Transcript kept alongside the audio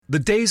The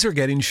days are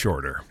getting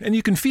shorter, and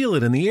you can feel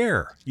it in the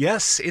air.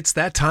 Yes, it's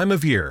that time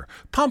of year.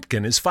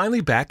 Pumpkin is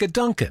finally back at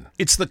Dunkin'.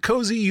 It's the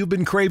cozy you've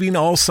been craving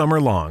all summer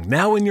long,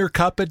 now in your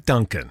cup at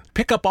Dunkin'.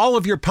 Pick up all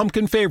of your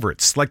pumpkin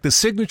favorites, like the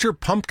signature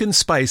pumpkin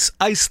spice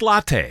iced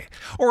latte,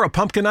 or a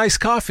pumpkin iced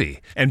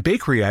coffee, and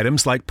bakery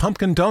items like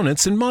pumpkin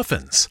donuts and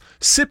muffins.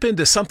 Sip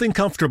into something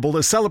comfortable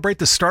to celebrate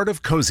the start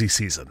of cozy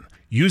season.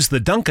 Use the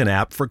Dunkin'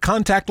 app for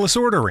contactless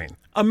ordering.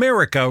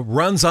 America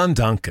runs on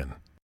Dunkin'.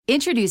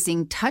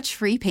 Introducing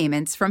touch-free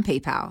payments from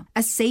PayPal,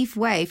 a safe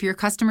way for your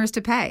customers to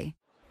pay.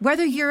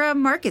 Whether you're a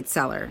market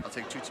seller, I'll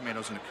take 2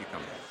 tomatoes and a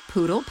cucumber.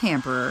 poodle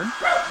pamperer,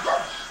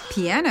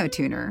 piano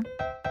tuner,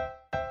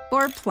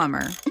 or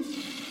plumber.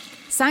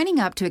 Signing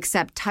up to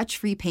accept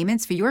touch-free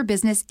payments for your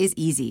business is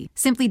easy.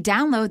 Simply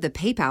download the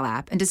PayPal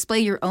app and display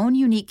your own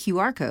unique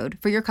QR code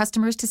for your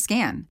customers to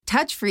scan.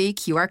 Touch-free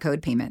QR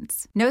code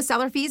payments. No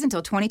seller fees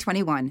until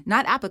 2021.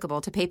 Not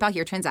applicable to PayPal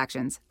here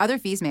transactions. Other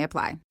fees may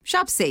apply.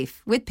 Shop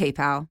safe with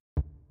PayPal.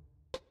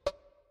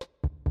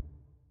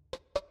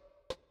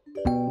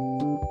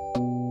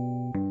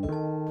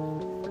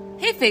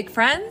 Hey, fake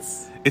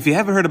friends. If you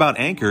haven't heard about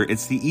Anchor,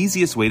 it's the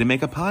easiest way to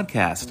make a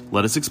podcast.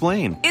 Let us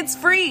explain. It's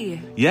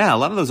free. Yeah, a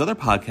lot of those other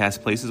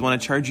podcast places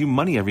want to charge you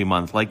money every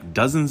month, like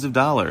dozens of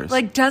dollars.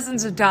 Like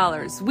dozens of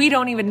dollars. We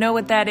don't even know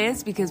what that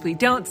is because we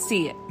don't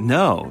see it.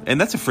 No, and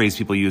that's a phrase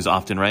people use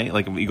often, right?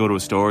 Like you go to a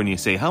store and you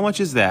say, how much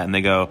is that? And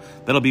they go,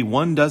 that'll be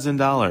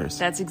 $12.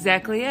 That's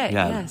exactly it,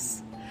 Yeah.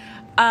 yes.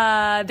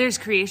 There's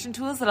creation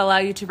tools that allow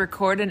you to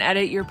record and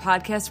edit your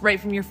podcast right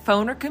from your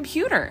phone or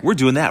computer. We're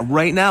doing that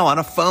right now on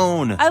a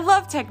phone. I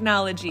love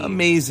technology.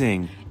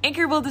 Amazing.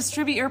 Anchor will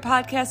distribute your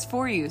podcast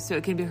for you so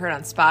it can be heard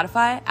on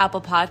Spotify,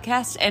 Apple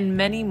Podcasts, and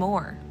many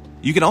more.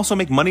 You can also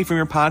make money from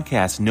your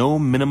podcast. No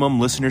minimum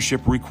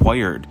listenership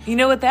required. You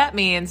know what that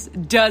means?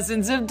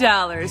 Dozens of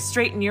dollars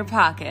straight in your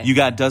pocket. You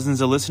got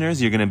dozens of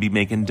listeners, you're going to be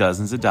making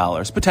dozens of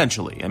dollars,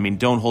 potentially. I mean,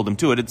 don't hold them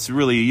to it. It's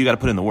really, you got to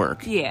put in the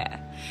work.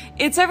 Yeah.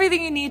 It's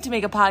everything you need to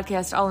make a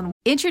podcast all in one.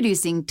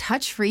 Introducing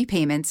touch-free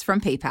payments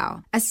from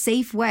PayPal, a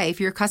safe way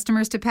for your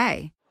customers to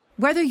pay.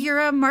 Whether you're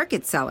a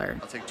market seller,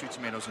 I'll take 2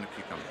 tomatoes and a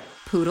cucumber.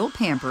 poodle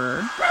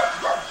pamperer,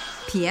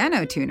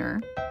 piano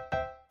tuner,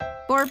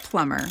 or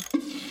plumber.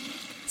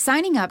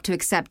 Signing up to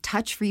accept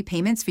touch-free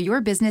payments for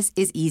your business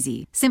is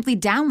easy. Simply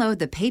download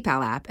the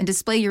PayPal app and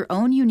display your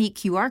own unique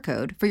QR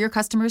code for your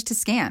customers to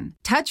scan.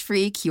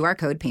 Touch-free QR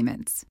code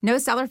payments. No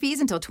seller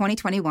fees until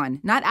 2021.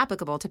 Not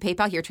applicable to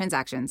PayPal here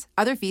transactions.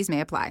 Other fees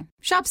may apply.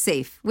 Shop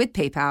safe with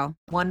PayPal.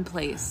 One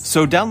place.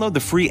 So download the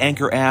free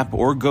Anchor app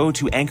or go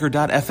to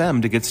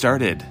anchor.fm to get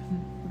started.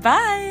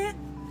 Bye.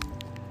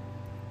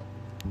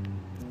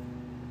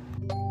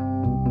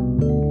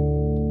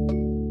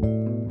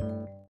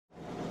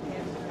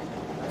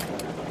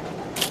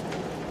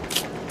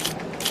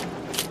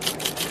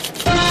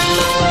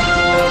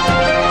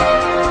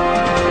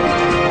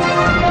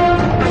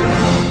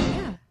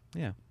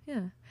 Yeah.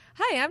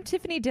 Hi, I'm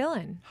Tiffany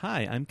Dillon,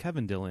 Hi, I'm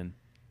Kevin Dillon.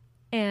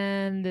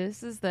 and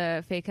this is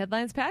the Fake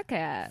Headlines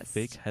Podcast.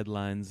 Fake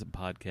Headlines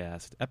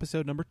Podcast,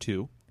 episode number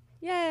 2.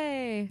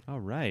 Yay! All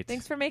right.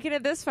 Thanks for making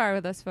it this far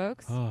with us,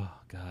 folks. Oh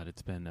God,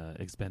 it's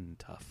been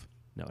tough.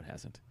 No, it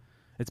hasn't.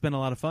 It's been a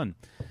lot of fun.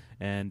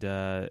 And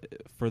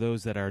for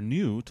those that are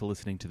new to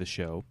listening to the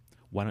show,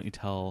 why don't you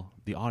tell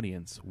the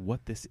audience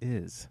what this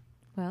is?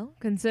 Well,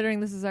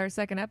 considering this is our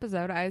second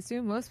episode, I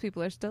assume most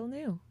people are still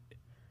new.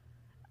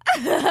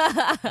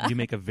 You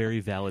make a very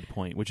valid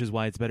point, which is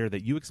why it's better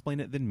that you explain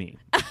it than me.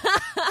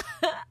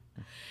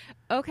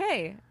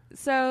 Okay,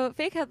 so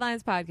Fake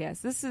Headlines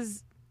Podcast. This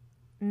is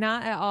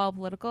not at all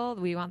political.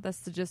 We want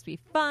this to just be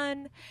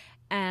fun.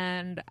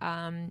 And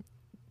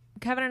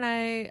Kevin and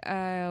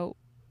I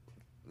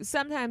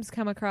sometimes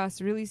come across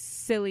really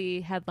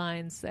silly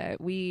headlines that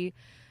we,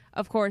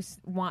 of course,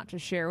 want to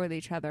share with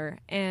each other.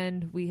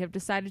 And we have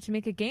decided to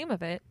make a game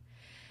of it.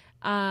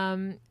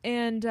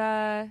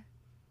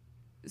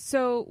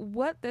 So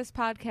what this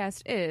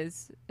podcast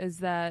is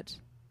that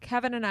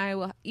Kevin and I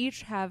will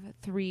each have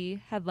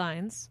 3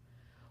 headlines,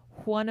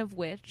 one of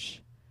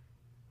which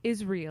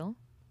is real,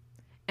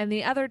 and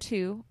the other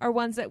 2 are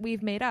ones that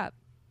we've made up.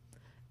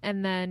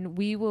 And then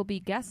we will be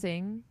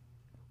guessing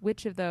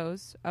which of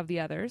those, of the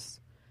others,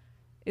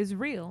 is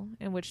real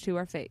and which 2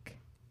 are fake.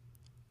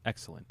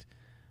 Excellent.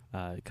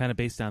 Kind of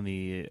based on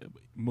the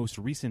most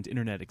recent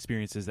internet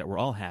experiences that we're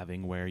all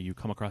having, where you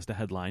come across a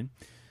headline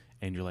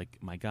and you're like,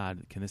 my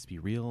God, can this be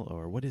real?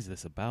 Or what is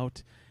this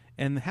about?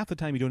 And half the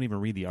time you don't even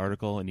read the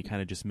article and you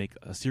kind of just make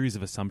a series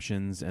of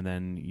assumptions and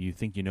then you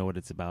think you know what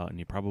it's about and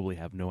you probably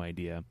have no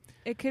idea.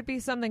 It could be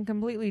something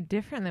completely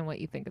different than what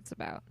you think it's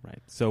about.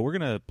 Right. So we're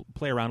going to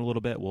play around a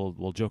little bit.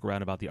 We'll joke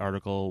around about the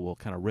article. We'll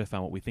kind of riff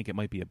on what we think it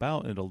might be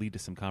about, and it'll lead to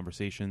some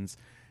conversations.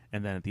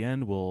 And then at the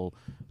end, we'll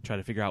try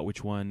to figure out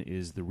which one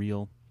is the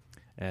real,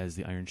 as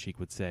the Iron Sheik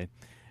would say,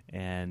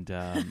 and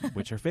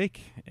which are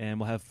fake. And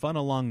we'll have fun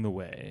along the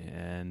way.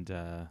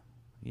 And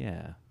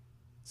yeah.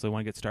 So you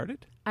want to get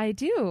started? I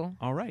do.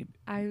 All right.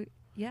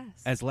 Yes.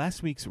 As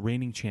last week's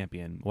reigning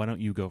champion, why don't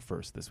you go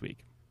first this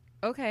week?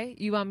 Okay.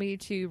 You want me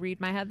to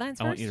read my headlines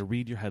first? I want you to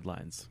read your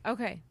headlines.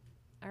 Okay.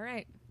 All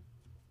right.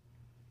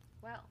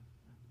 Well.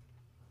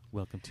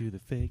 Welcome to the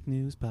Fake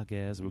News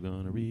Podcast. We're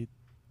going to read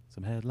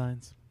some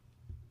headlines.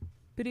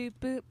 Boop,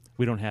 boop.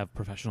 We don't have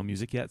professional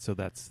music yet, so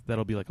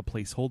that'll be like a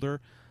placeholder.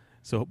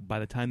 So by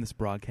the time this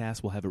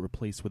broadcast, we'll have it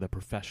replaced with a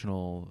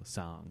professional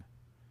song,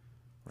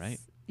 right?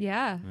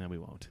 Yeah. No, we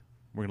won't.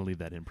 We're going to leave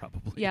that in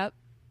probably. Yep.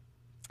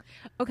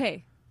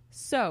 Okay.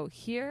 So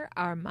here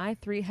are my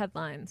 3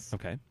 headlines.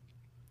 Okay.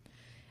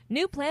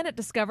 New planet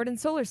discovered in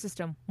solar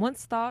system,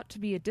 once thought to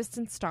be a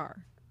distant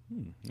star.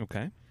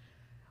 Okay.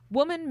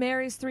 Woman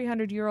marries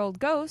 300-year-old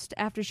ghost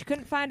after she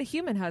couldn't find a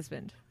human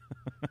husband.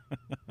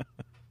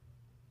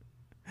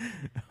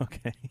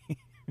 Okay.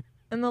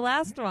 And the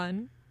last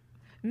one,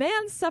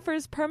 man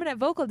suffers permanent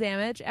vocal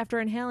damage after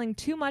inhaling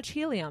too much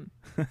helium.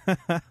 My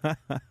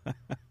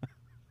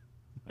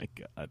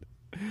God.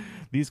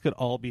 These could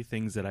all be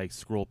things that I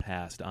scroll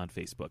past on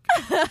Facebook,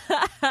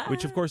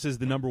 which, of course, is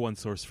the number one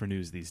source for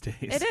news these days.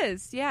 It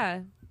is,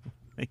 yeah.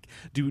 Like,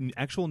 do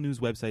actual news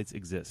websites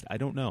exist? I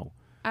don't know.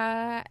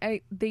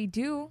 They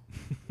do.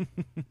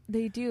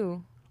 They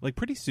do. Like,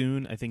 pretty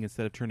soon, I think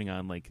instead of turning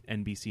on, like,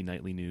 NBC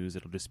Nightly News,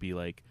 it'll just be,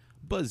 like,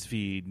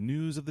 BuzzFeed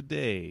News of the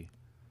Day.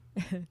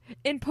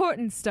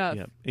 Important stuff.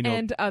 Yep.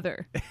 And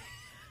other.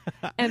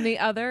 And the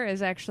other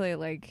is actually,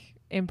 like,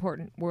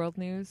 important world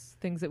news,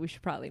 things that we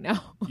should probably know.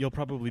 You'll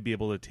probably be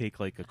able to take,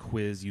 like, a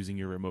quiz using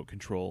your remote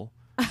control.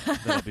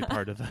 That'll be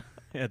part of the...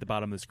 At the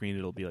bottom of the screen,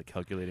 it'll be, like,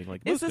 calculating,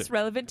 like... Is this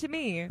relevant to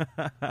me?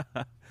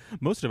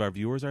 Most of our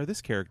viewers are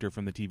this character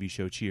from the TV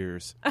show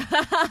Cheers.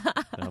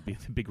 That'll be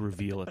the big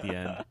reveal at the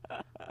end.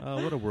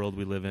 Oh, what a world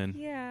we live in.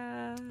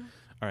 Yeah.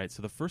 All right,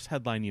 so the first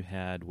headline you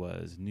had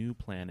was New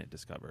Planet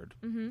Discovered.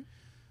 Mm-hmm.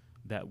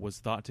 That was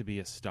thought to be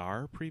a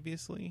star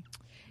previously?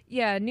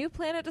 Yeah, new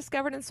planet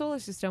discovered in solar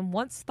system,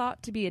 once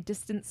thought to be a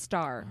distant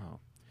star. Oh.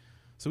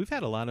 So we've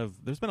had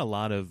there's been a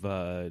lot of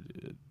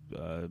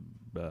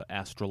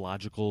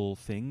astrological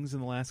things in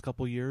the last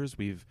couple years.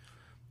 We've,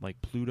 like,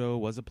 Pluto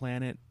was a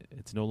planet.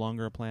 It's no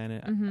longer a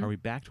planet. Mm-hmm. Are we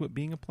back to it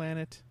being a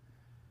planet?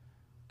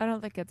 I don't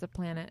think it's a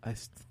planet. I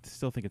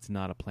still think it's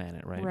not a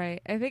planet, right?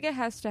 Right. I think it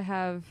has to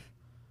have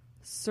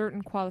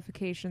certain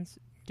qualifications.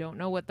 Don't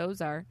know what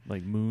those are.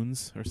 Like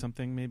moons or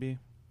something, maybe?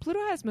 Pluto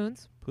has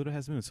moons. Pluto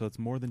has moons, so it's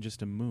more than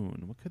just a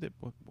moon.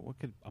 What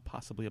could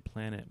possibly a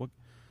planet? What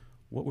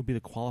would be the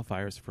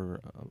qualifiers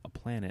for a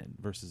planet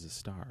versus a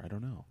star? I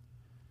don't know.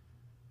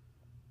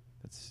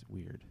 That's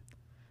weird.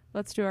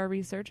 Let's do our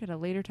research at a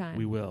later time.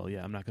 We will,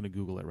 yeah. I'm not going to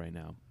Google it right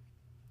now.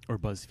 Or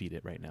BuzzFeed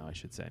it right now, I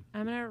should say.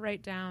 I'm going to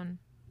write down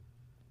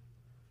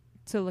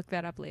to look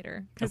that up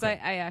later, because Okay.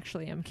 I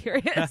actually am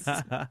curious.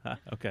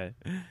 Okay.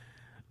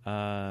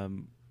 A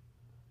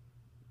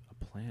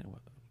planet.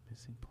 What?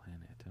 Missing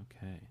planet.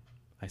 Okay.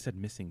 I said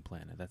missing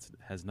planet. That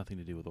has nothing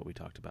to do with what we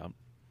talked about.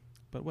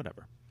 But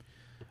whatever.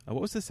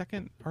 What was the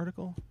second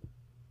article?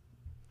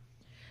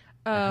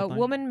 Headline?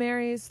 Woman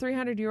marries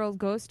 300-year-old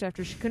ghost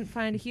after she couldn't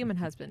find a human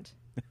husband.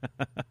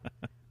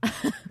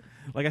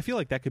 Like, I feel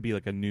like that could be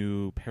like a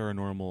new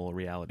paranormal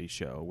reality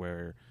show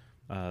where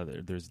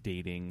there's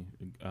dating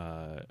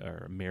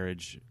or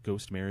marriage,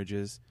 ghost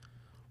marriages.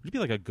 Would you be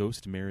like a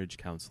ghost marriage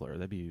counselor?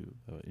 That'd be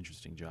an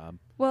interesting job.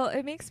 Well,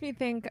 it makes me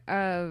think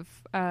of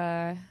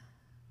a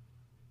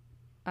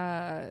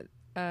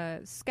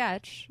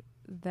sketch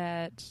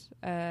that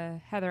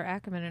Heather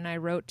Ackerman and I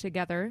wrote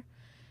together.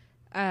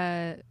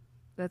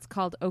 That's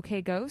called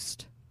OK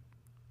Ghost.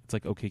 It's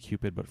like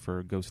OkCupid, but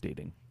for ghost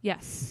dating.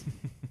 Yes.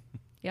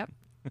 Yep.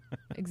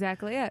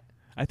 Exactly it.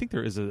 I think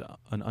there is an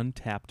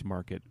untapped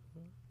market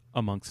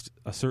amongst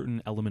a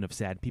certain element of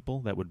sad people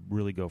that would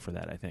really go for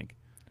that, I think.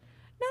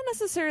 Not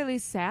necessarily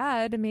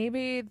sad.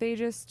 Maybe they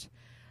just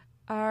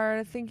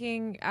are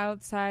thinking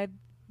outside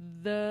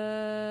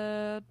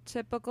the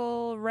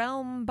typical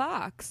realm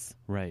box.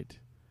 Right.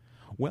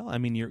 Well, I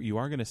mean, you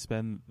are going to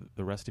spend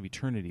the rest of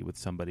eternity with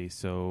somebody,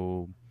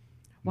 so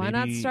why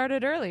not start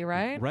it early,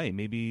 right? Right.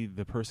 Maybe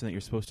the person that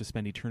you're supposed to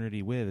spend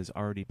eternity with is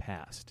already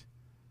passed.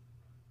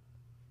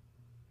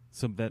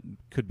 So that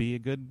could be a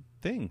good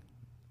thing.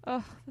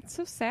 Oh, that's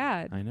so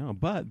sad. I know.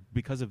 But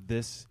because of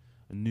this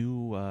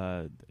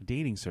new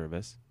dating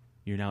service,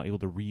 you're now able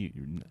to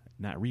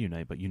not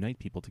reunite, but unite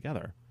people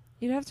together.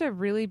 You'd have to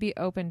really be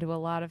open to a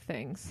lot of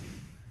things.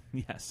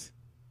 Yes.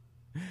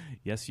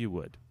 Yes, you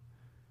would.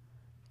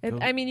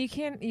 I mean, you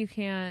can't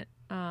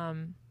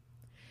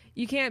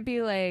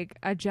be like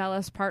a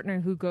jealous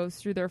partner who goes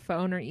through their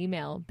phone or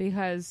email,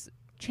 because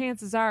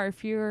chances are,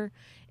 if you're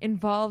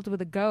involved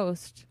with a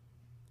ghost,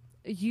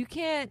 you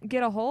can't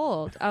get a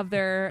hold of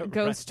their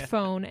ghost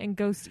phone and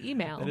ghost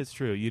email. That is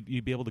true.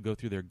 You'd be able to go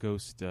through their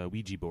ghost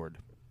Ouija board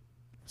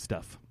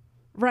stuff.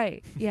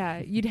 Right. Yeah.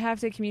 You'd have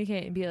to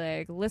communicate and be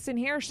like, listen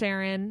here,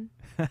 Sharon.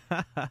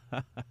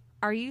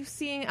 Are you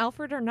seeing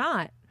Alfred or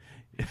not?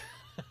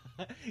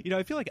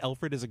 I feel like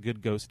Alfred is a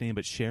good ghost name,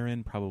 but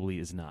Sharon probably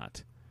is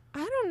not. I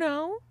don't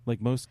know. Like,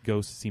 most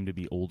ghosts seem to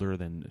be older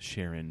than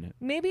Sharon.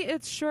 Maybe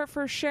it's short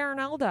for Sharon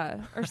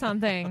Elda or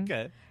something.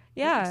 Okay.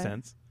 Yeah. That makes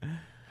sense.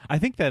 I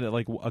think that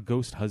like a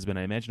ghost husband,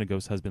 I imagine a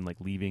ghost husband like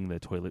leaving the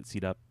toilet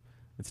seat up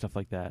and stuff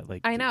like that.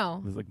 Like I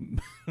know. Like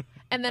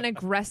And then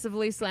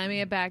aggressively slamming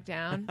it back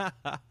down.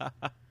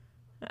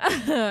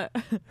 I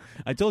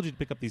told you to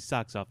pick up these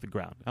socks off the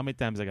ground. How many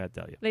times I got to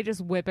tell you? They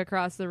just whip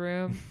across the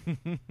room.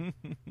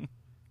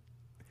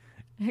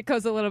 It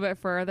goes a little bit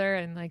further,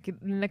 and like the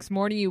next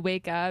morning you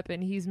wake up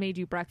and he's made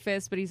you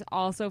breakfast, but he's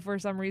also for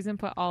some reason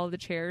put all of the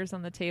chairs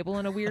on the table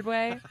in a weird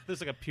way.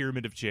 There's like a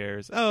pyramid of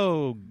chairs.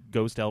 Oh,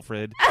 Ghost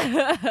Alfred.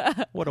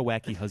 What a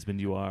wacky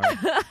husband you are.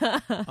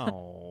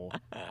 Oh.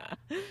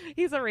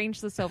 He's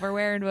arranged the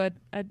silverware into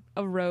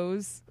a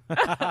rose.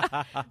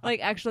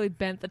 Like actually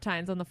bent the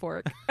tines on the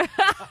fork.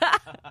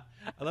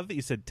 I love that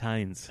you said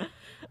tines.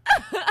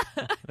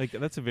 Like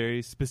that's a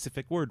very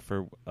specific word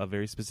for a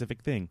very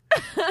specific thing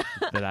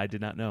that I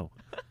did not know.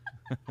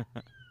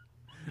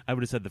 I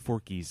would have said the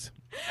forkies.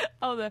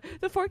 Oh,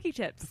 the forky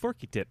chips. The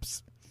forky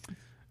tips.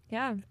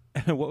 Yeah.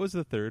 What was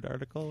the third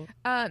article?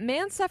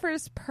 Man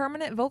suffers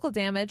permanent vocal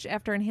damage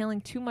after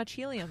inhaling too much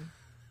helium.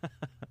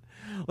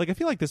 Like I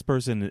feel like this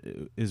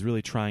person is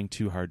really trying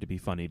too hard to be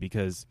funny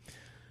because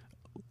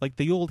like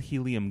the old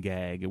helium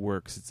gag, it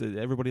works. It's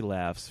everybody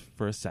laughs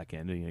for a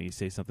second. You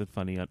say something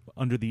funny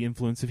under the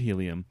influence of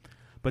helium,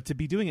 but to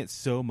be doing it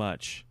so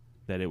much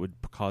that it would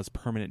cause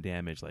permanent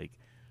damage, like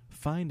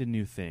find a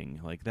new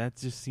thing. Like that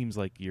just seems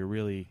like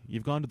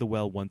you've gone to the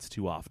well once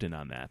too often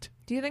on that.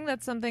 Do you think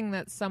that's something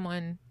that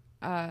someone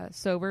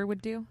sober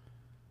would do?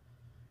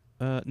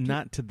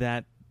 Not to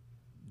that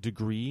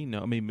degree.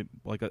 No, I mean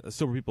like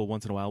sober people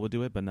once in a while would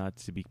do it, but not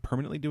to be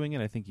permanently doing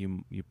it. I think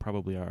you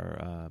probably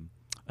are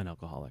an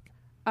alcoholic.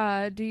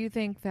 Do you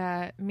think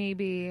that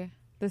maybe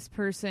this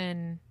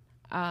person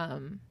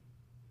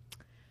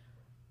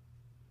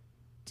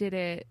did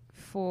it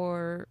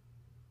for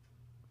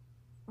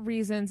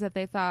reasons that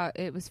they thought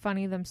it was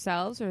funny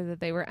themselves or that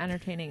they were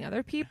entertaining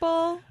other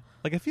people?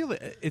 Like I feel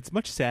that it's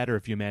much sadder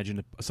if you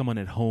imagine someone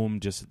at home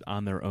just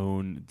on their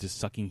own, just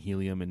sucking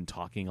helium and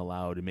talking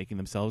aloud and making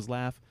themselves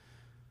laugh.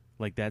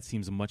 Like that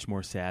seems much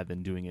more sad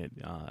than doing it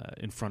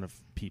in front of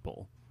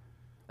people.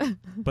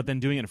 But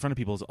then doing it in front of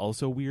people is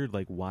also weird.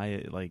 Like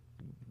why? Like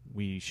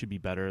we should be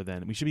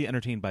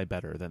entertained by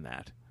better than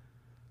that.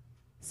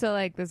 So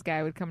like this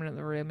guy would come into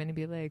the room and he'd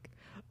be like,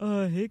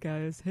 "Oh, hey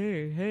guys,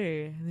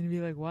 hey," and then he'd be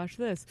like, "Watch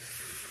this."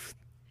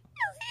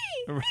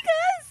 Hey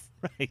guys.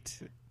 Right.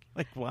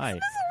 Like why? Isn't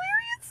this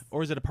hilarious?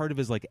 Or is it a part of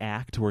his like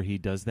act where he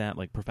does that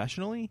like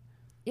professionally?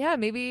 Yeah,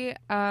 maybe.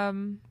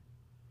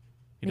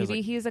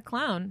 Maybe he's a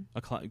clown.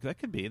 A clown. That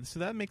could be.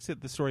 So that makes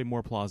the story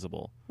more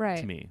plausible right.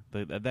 to me.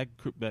 That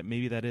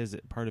maybe that is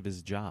part of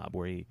his job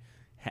where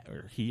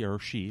he or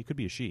she, it could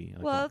be a she.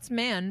 Like well, it's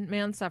man.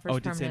 Man suffers. Oh,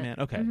 it did say man.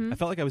 Okay. Mm-hmm. I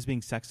felt like I was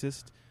being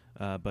sexist,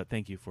 but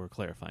thank you for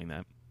clarifying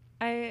that.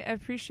 I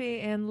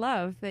appreciate and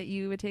love that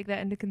you would take that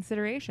into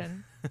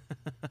consideration.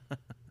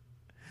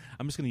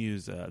 I'm just going to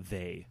use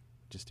they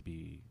just to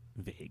be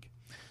vague.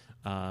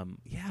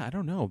 Yeah, I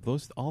don't know.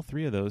 All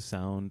three of those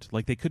sound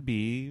like they could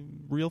be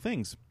real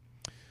things.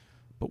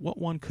 But what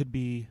one could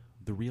be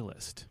the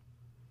realist?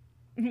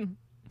 I'm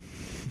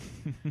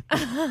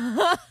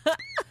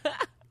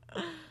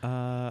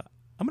going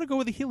to go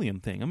with the helium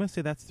thing. I'm going to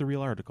say that's the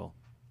real article.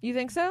 You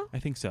think so? I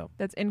think so.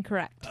 That's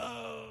incorrect.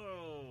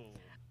 Oh.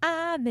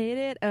 I made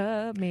it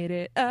up, made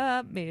it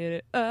up, made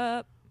it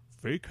up.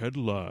 Fake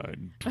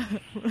headline.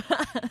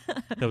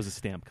 That was a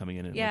stamp coming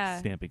in and like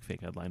stamping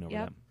fake headline over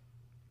that.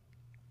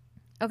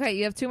 Okay,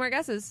 you have two more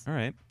guesses. All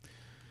right.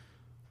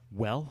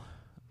 Well,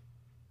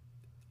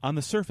 on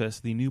the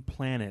surface, the new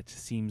planet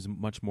seems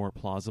much more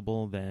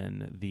plausible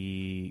than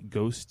the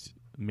ghost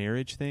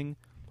marriage thing,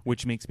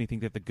 which makes me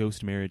think that the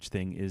ghost marriage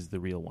thing is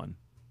the real one.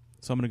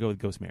 So I'm going to go with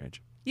ghost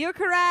marriage. You're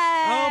correct.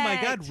 Oh, my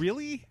God.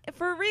 Really?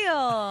 For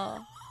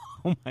real.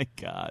 Oh, my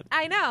God.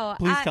 I know.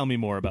 Please tell me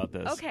more about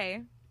this.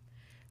 Okay.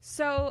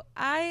 So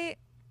I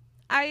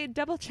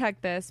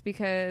double-checked this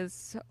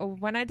because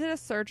when I did a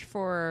search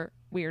for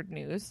weird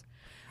news...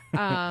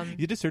 you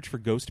did a search for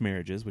ghost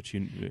marriages, which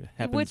you do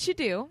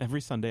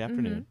every Sunday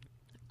afternoon.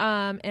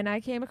 Mm-hmm. And I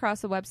came across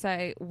the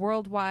website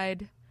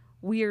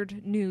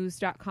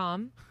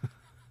worldwideweirdnews.com.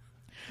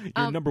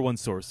 Your number one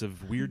source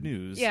of weird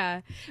news.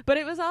 Yeah, but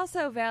it was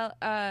also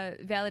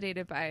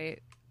validated by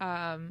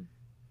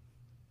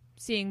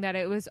seeing that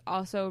it was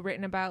also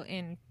written about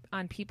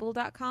on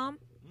people.com.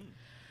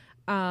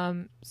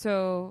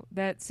 So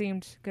that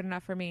seemed good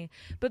enough for me.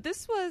 But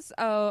this was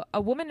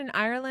a woman in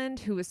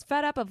Ireland who was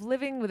fed up of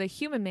living with a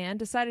human man,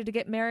 decided to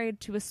get married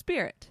to a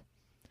spirit.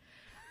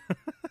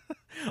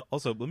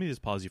 Also, let me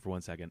just pause you for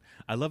 1 second.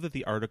 I love that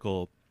the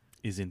article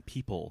is in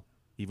People,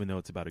 even though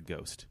it's about a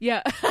ghost.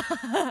 Yeah.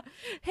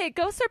 Hey,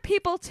 ghosts are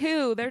people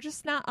too. They're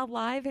just not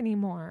alive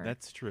anymore.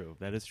 That's true.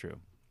 That is true.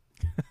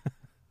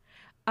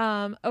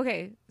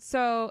 Okay,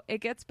 so it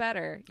gets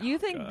better. You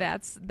think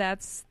God.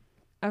 that's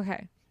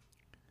okay.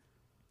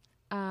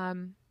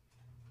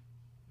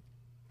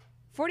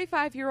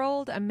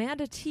 45-year-old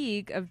Amanda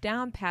Teague of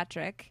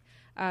Downpatrick,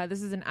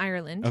 this is in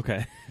Ireland.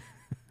 Okay.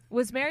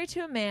 Was married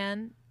to a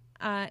man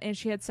and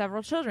she had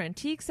several children.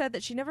 Teague said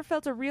that she never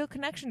felt a real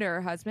connection to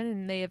her husband,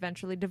 and they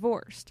eventually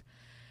divorced.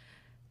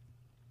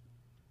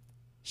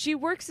 She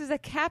works as a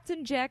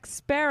Captain Jack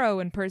Sparrow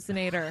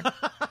impersonator.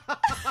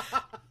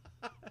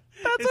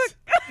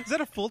 Is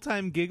that a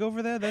full-time gig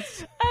over there?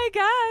 That's I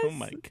guess. oh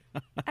my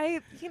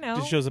god!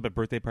 Just shows up at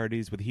birthday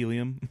parties with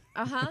helium.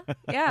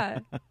 Yeah.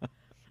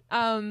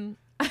 Oh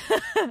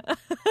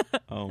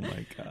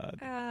my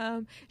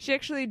god! She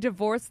actually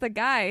divorced the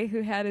guy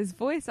who had his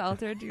voice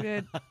altered due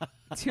to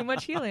too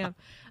much helium.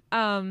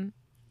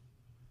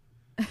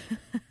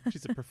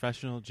 She's a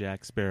professional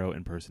Jack Sparrow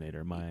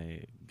impersonator.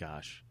 My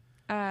gosh.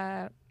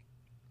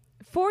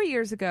 4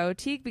 years ago,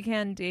 Teague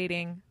began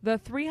dating the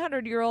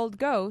 300-year-old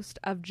ghost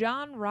of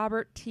John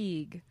Robert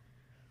Teague.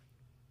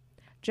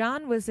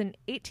 John was an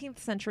 18th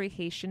century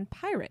Haitian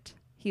pirate.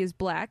 He is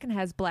black and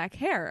has black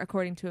hair,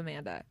 according to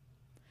Amanda.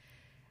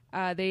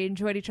 They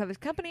enjoyed each other's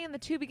company, and the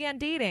two began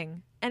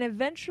dating, and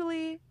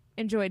eventually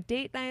enjoyed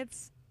date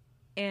nights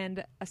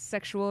and a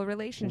sexual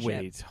relationship.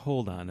 Wait,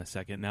 hold on a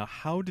second. Now,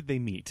 how did they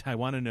meet? I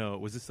want to know.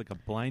 Was this like a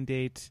blind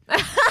date?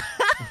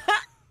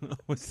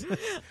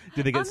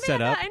 Did they get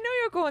set up? I know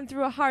you're going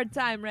through a hard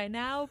time right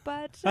now,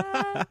 but...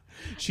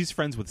 She's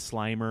friends with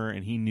Slimer,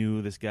 and he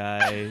knew this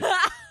guy.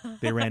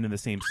 They ran in the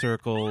same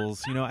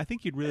circles. I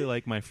think you'd really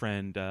like my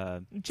friend...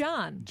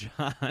 John.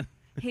 John.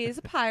 He's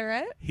a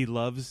pirate. He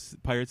loves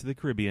Pirates of the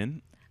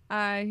Caribbean.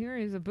 I hear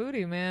he's a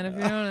booty man, if you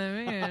know what I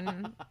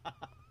mean.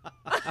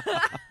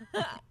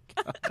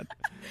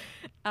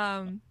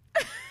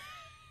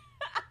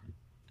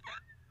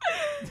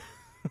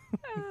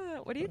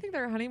 What do you think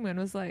their honeymoon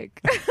was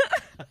like?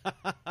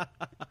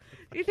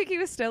 Do you think he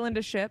was still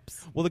into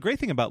ships? Well, the great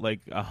thing about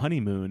like a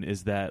honeymoon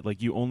is that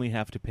like you only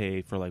have to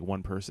pay for like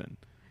one person.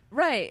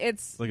 Right.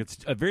 It's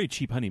a very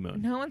cheap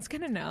honeymoon. No one's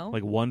gonna know.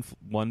 Like one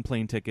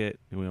plane ticket,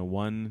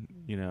 one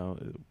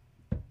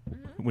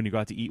when you go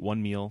out to eat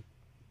one meal.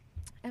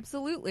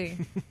 Absolutely.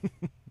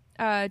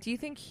 Do you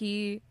think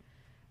he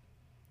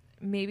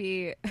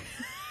maybe?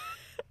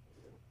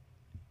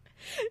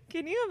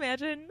 Can you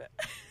imagine?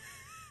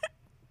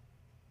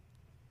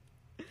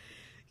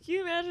 Can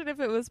you imagine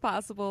if it was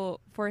possible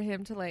for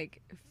him to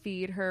like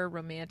feed her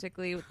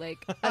romantically with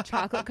like a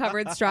chocolate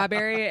covered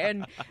strawberry,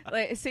 and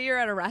like say you're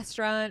at a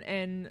restaurant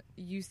and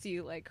you see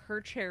like her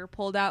chair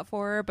pulled out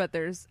for her, but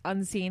there's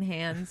unseen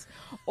hands,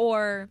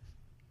 or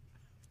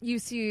you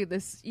see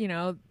this,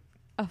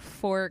 a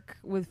fork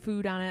with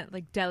food on it,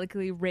 like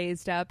delicately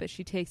raised up as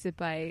she takes a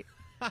bite.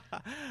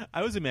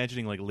 I was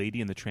imagining like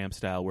Lady in the Tramp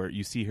style, where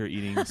you see her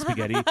eating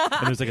spaghetti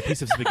and there's like a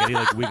piece of spaghetti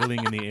like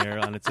wiggling in the air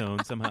on its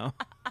own somehow.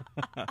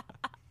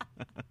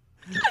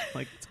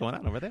 Like, what's going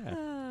on over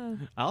there?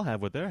 I'll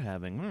have what they're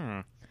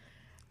having.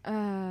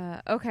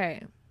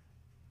 Okay.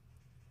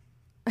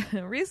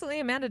 Recently,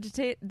 Amanda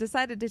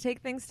decided to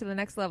take things to the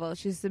next level.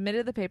 She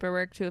submitted the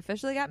paperwork to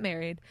officially get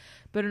married,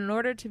 but in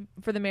order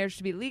for the marriage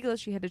to be legal,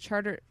 she had to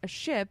charter a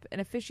ship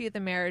and officiate the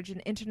marriage in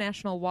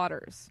international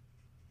waters.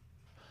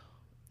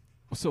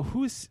 So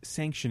who is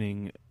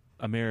sanctioning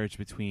a marriage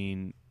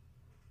between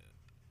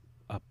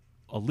a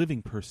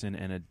living person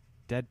and a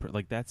dead person?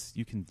 Like,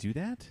 you can do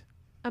that?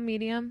 A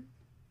medium.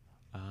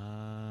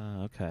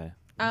 Okay.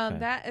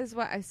 That is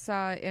what I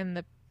saw in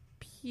the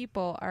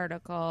People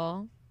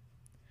article.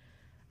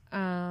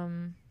 I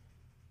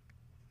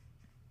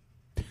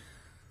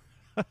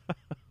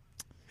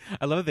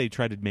love that they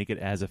tried to make it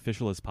as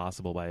official as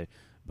possible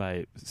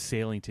by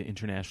sailing to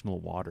international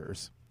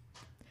waters.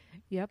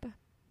 Yep.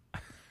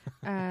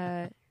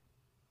 Okay,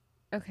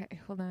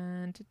 hold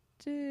on.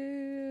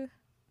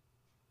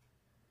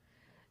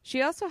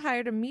 She also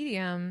hired a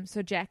medium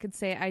so Jack could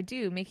say "I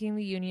do," making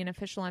the union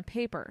official on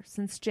paper.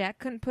 Since Jack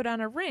couldn't put on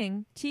a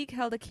ring, Teague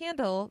held a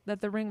candle that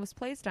the ring was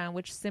placed on,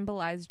 which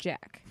symbolized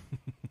Jack.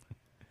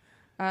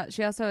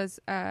 She also has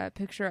a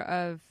picture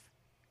of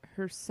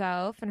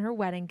herself and her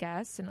wedding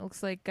guests, and it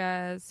looks like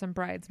some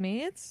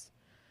bridesmaids.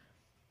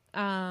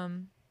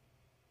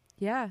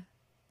 Yeah.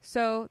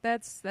 So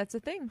that's a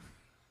thing.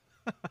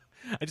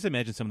 I just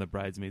imagine some of the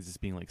bridesmaids as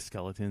being like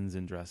skeletons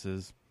in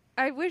dresses.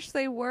 I wish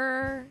they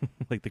were.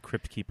 Like the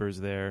crypt keepers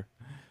there.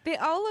 They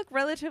all look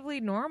relatively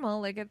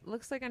normal. Like, it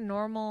looks like a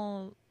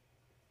normal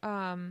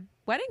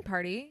wedding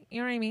party.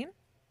 You know what I mean?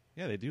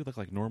 Yeah, they do look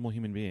like normal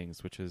human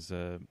beings, which is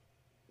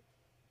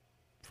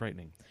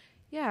frightening.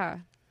 Yeah.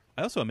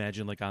 I also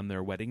imagine, like, on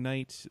their wedding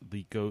night,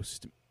 the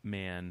ghost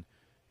man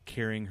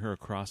carrying her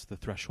across the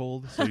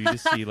threshold. So you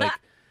just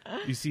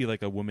see,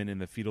 like, a woman in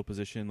the fetal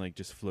position, like,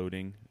 just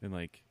floating and,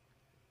 like,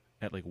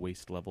 at, like,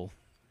 waist level.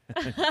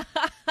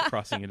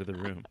 Crossing into the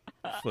room,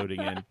 floating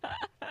in.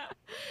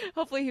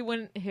 Hopefully he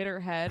wouldn't hit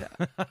her head.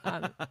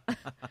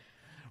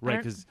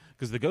 Right,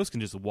 because the ghost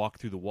can just walk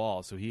through the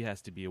wall, so he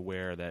has to be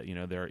aware that,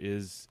 there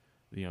is,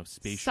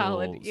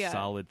 spatial,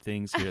 solid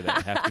things here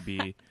that have to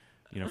be,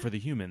 for the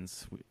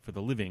humans, for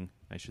the living,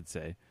 I should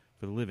say,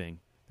 for the living,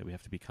 that we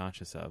have to be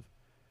conscious of.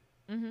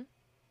 Mm-hmm.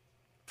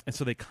 And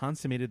so they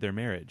consummated their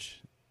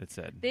marriage, it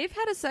said. They've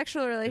had a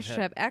sexual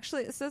relationship.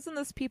 Actually, it says in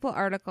this People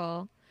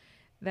article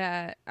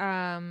that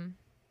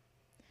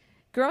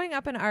Growing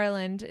up in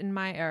Ireland in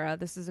my era,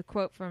 this is a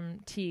quote from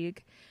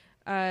Teague,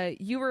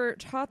 you were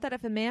taught that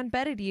if a man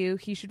bedded you,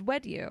 he should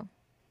wed you.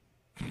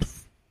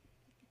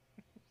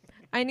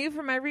 I knew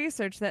from my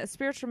research that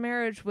spiritual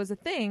marriage was a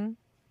thing,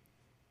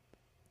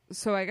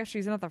 so I guess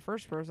she's not the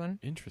first person.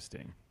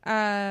 Interesting.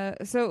 So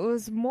it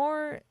was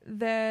more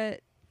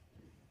that...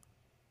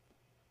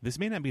 This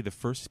may not be the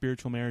first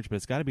spiritual marriage, but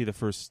it's got to be the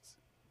first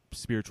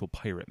spiritual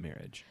pirate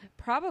marriage.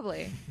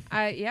 Probably.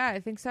 I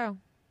think so.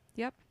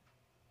 Yep.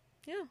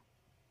 Yeah.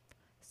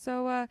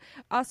 So,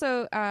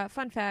 also,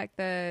 fun fact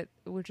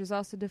which is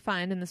also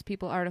defined in this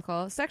People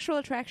article, sexual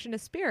attraction to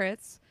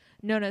spirits,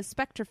 known as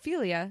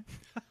spectrophilia,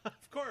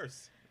 Of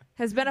course.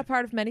 has been a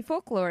part of many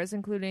folklores,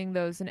 including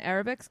those in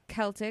Arabic,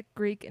 Celtic,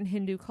 Greek, and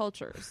Hindu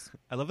cultures.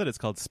 I love that it's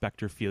called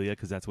spectrophilia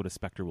because that's what a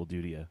specter will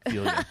do to you.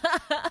 Philia.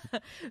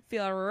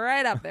 Feel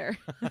right up there.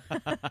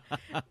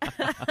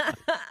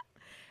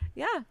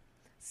 Yeah.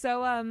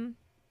 So,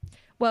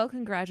 well,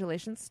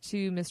 congratulations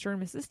to Mr.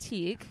 and Mrs.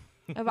 Teague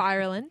of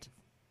Ireland.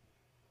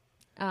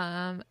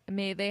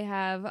 May they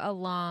have a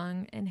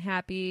long and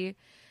happy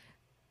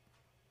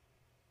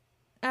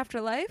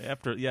afterlife.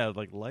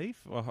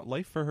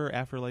 Life for her,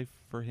 afterlife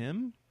for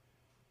him,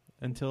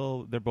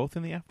 until they're both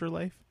in the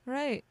afterlife.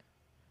 Right.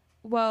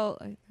 Well,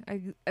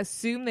 I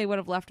assume they would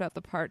have left out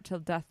the part "till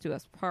death do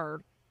us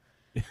part."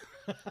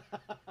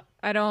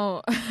 I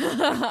don't.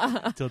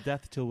 Till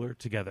death, till we're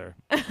together.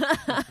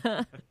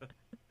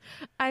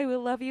 I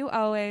will love you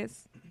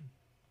always.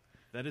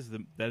 That is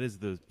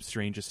the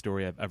strangest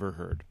story I've ever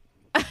heard.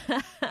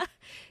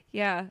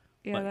 Yeah.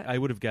 Like, I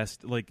would have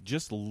guessed, like,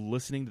 just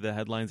listening to the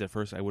headlines at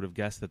first, I would have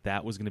guessed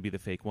that was going to be the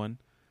fake one.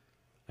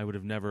 I would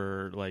have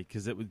never, like,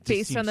 because it would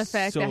based on the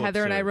fact that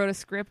Heather and I wrote a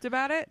script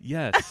about it.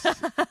 Yes.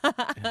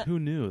 And who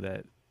knew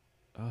that?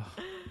 Oh,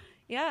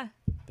 yeah.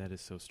 that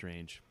is so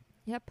strange.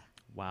 Yep.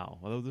 Wow.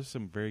 Well, there's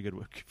some very good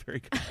ones.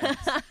 Okay.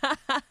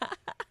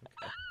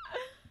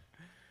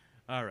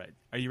 All right.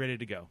 Are you ready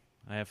to go?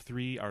 I have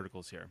 3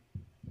 articles here.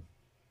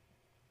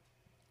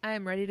 I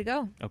am ready to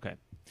go. Okay.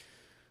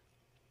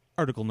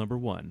 Article number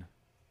 1.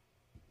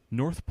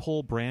 North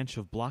Pole branch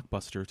of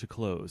Blockbuster to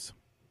close.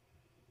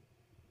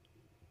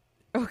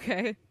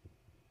 Okay.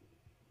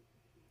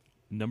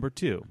 Number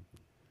 2.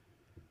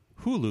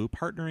 Hulu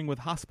partnering with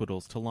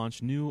hospitals to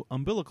launch new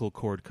umbilical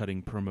cord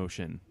cutting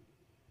promotion.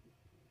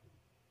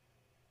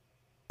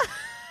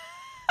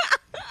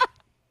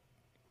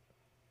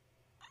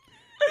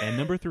 And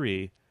number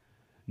 3.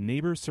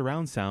 Neighbor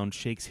surround sound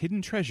shakes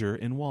hidden treasure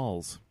in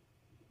walls.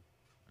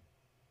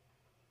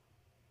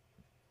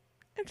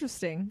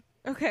 Interesting.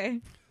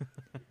 Okay.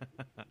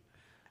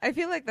 I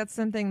feel like that's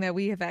something that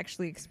we have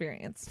actually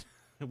experienced.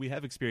 We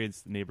have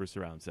experienced neighbor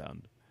surround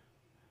sound.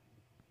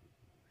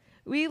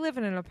 We live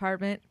in an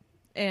apartment,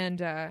 and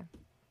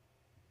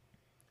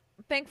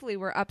thankfully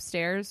we're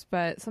upstairs,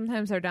 but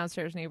sometimes our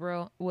downstairs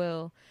neighbor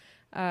will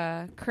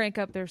crank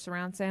up their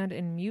surround sound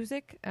and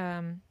music,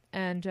 and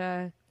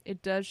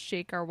it does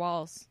shake our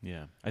walls.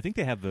 Yeah. I think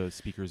they have the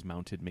speakers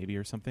mounted maybe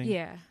or something.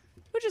 Yeah.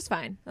 Which is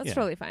fine. That's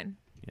totally fine.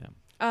 Yeah.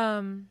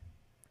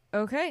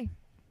 Okay.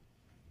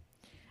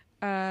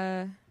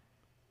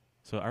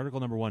 So article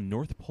number 1,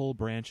 North Pole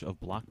branch of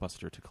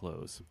Blockbuster to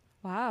close.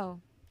 Wow.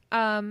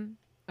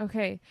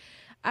 Okay.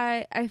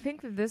 I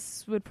think that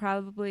this would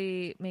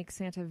probably make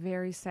Santa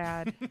very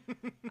sad.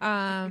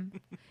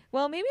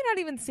 Well, maybe not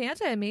even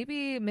Santa,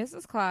 maybe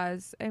Mrs.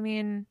 Claus. I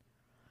mean,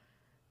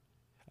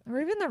 or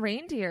even the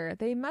reindeer.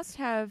 They must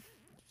have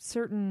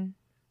certain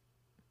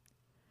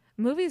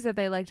movies that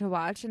they like to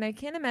watch, and I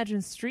can't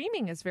imagine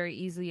streaming is very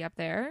easy up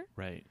there.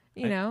 Right.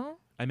 You know?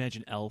 I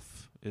imagine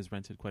Elf is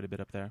rented quite a bit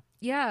up there.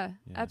 Yeah,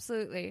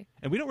 absolutely.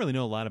 And we don't really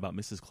know a lot about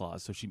Mrs.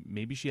 Claus, so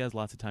maybe she has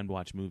lots of time to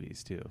watch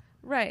movies too.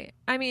 Right.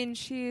 I mean,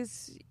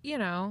 she's,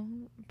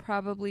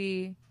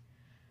 probably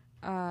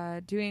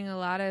doing a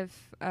lot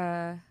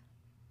of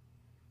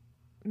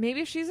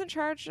maybe she's in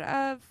charge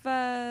of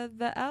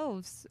the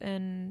elves,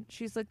 and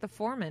she's like the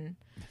foreman.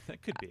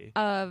 That could be.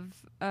 Of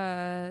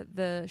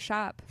the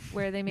shop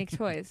where they make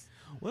toys.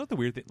 Well, that's the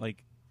weird thing.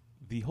 Like,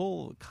 the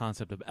whole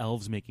concept of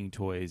elves making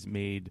toys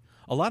made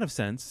a lot of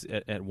sense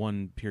at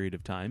one period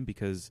of time,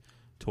 because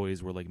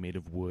toys were like made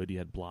of wood. You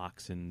had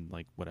blocks and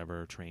like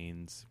whatever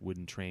trains,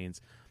 wooden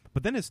trains.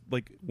 But then it's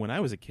like when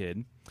I was a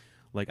kid,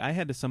 like I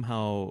had to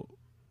somehow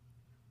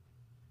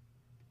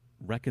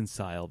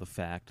reconcile the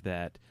fact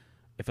that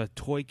if a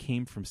toy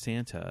came from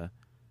Santa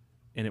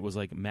and it was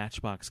like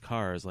Matchbox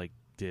cars, like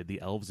did the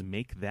elves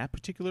make that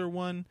particular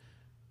one?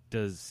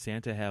 Does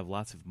Santa have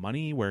lots of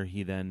money where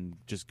he then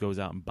just goes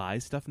out and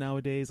buys stuff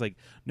nowadays? Like,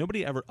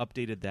 nobody ever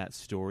updated that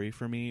story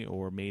for me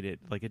or made it,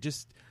 like, it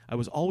just, I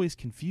was always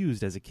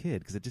confused as a kid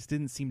because it just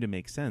didn't seem to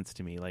make sense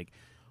to me. Like,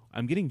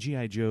 I'm getting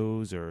G.I.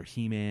 Joes or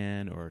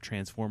He-Man or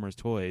Transformers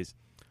toys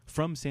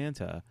from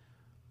Santa,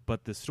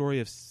 but the story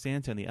of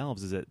Santa and the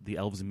elves is that the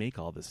elves make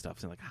all this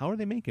stuff. So, like, how are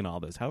they making all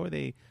this? How are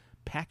they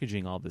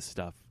packaging all this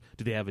stuff?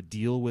 Do they have a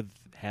deal with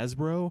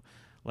Hasbro?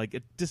 Like,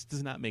 it just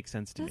does not make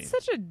sense to me. That's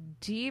such a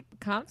deep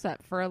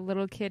concept for a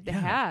little kid to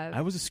have.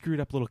 I was a screwed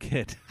up little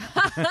kid.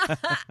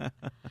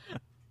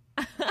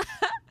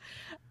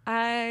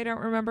 I don't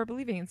remember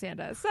believing in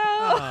Santa, so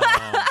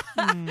Oh.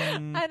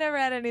 I never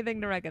had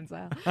anything to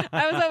reconcile.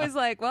 I was always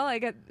like, well,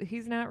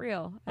 he's not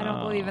real. I don't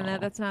believe in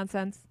that. That's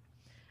nonsense.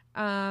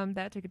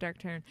 That took a dark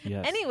turn.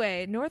 Yes.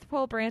 Anyway, North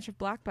Pole branch of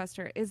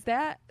Blockbuster,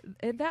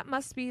 that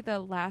must be the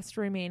last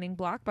remaining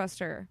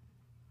Blockbuster.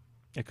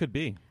 It could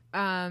be.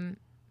 Um,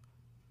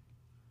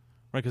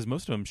 Right, because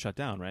most of them shut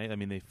down, right? I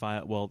mean, they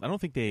file. Well, I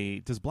don't think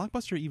does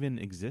Blockbuster even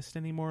exist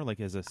anymore? Like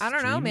as a I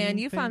don't know, man.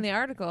 streaming You thing? found the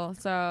article,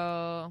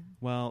 so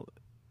Well,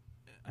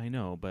 I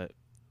know, but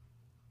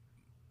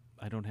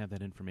I don't have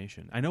that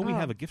information. I know we Oh.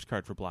 have a gift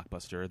card for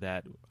Blockbuster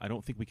that I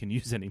don't think we can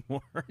use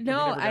anymore. We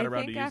no. never got I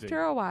around think to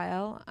after a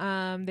while,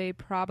 they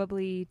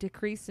probably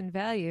decreased in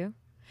value.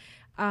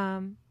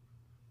 Yeah,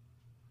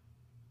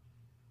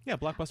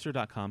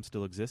 Blockbuster.com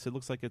still exists. It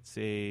looks like it's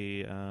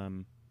a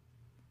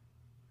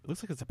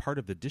part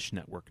of the Dish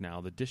Network now.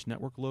 The Dish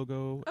Network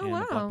logo Oh, and the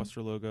wow.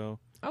 Blockbuster logo.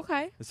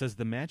 Okay, It says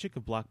the magic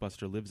of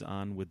Blockbuster lives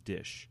on with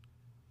Dish.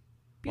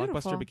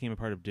 beautiful. Blockbuster became a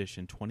part of Dish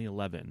in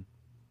 2011.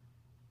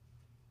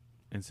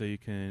 And so you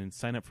can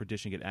sign up for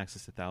Dish and get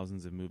access to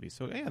thousands of movies.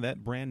 So, yeah,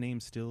 that brand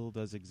name still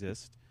does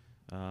exist.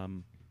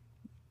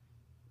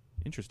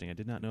 Interesting. I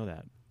did not know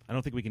that. I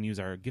don't think we can use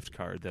our gift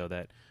card, though,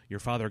 that your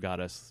father got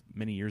us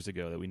many years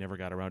ago that we never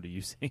got around to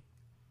using.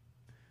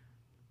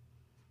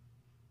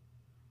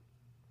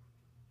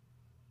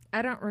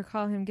 I don't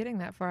recall him getting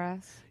that for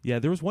us. Yeah,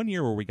 there was one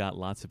year where we got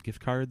lots of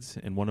gift cards,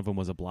 and one of them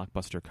was a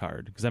Blockbuster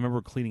card. Because I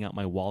remember cleaning out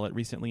my wallet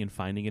recently and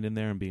finding it in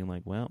there and being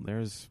like, well,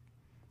 there's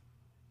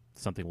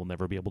something we'll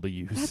never be able to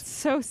use. That's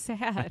so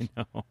sad.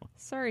 I know.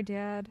 Sorry,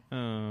 Dad.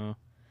 Oh.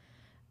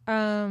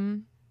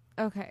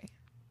 Okay.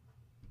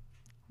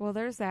 Well,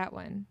 there's that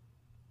one.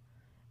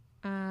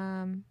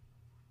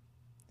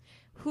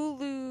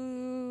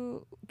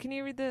 Hulu. Can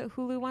you read the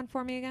Hulu one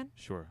for me again?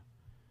 Sure.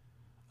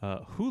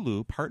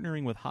 Hulu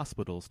partnering with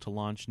hospitals to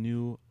launch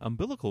new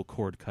umbilical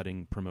cord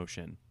cutting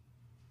promotion.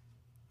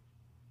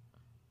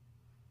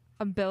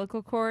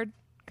 Umbilical cord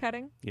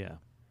cutting. Yeah.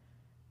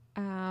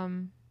 All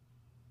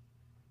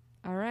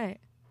right.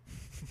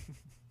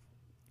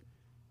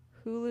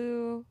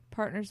 Hulu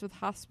partners with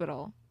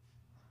hospital.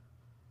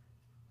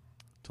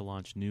 To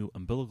launch new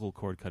umbilical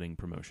cord cutting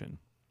promotion.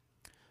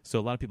 So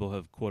a lot of people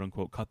have, quote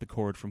unquote, cut the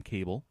cord from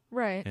cable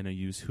Right. and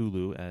use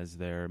Hulu as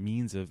their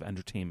means of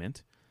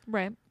entertainment.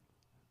 Right.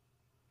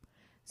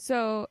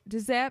 So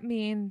does that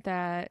mean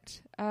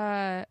that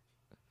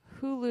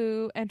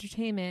Hulu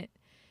Entertainment,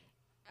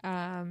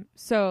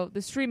 so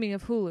the streaming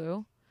of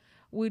Hulu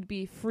would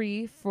be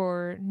free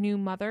for new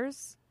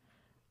mothers?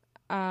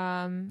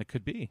 It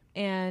could be.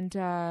 And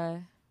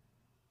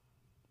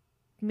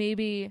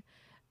maybe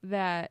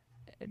that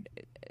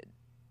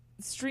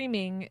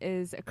streaming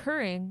is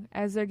occurring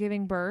as they're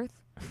giving birth.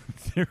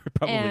 There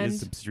probably And-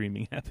 is some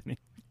streaming happening.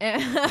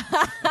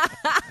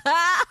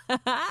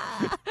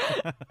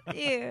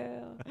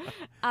 Ew.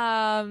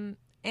 And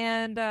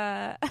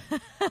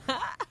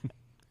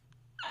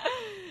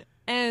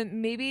and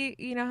maybe,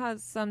 you know how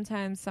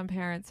sometimes some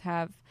parents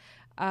have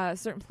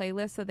certain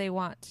playlists that they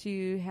want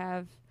to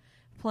have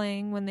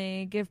playing when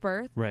they give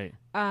birth. Right.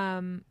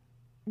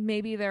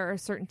 Maybe there are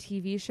certain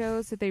TV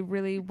shows that they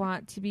really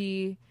want to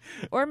be,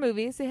 or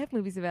movies. They have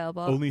movies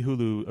available. Only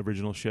Hulu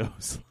original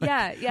shows.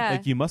 Yeah, yeah.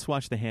 Like you must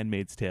watch The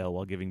Handmaid's Tale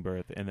while giving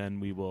birth, and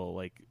then we will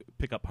like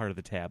pick up part of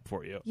the tab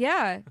for you.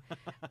 Yeah.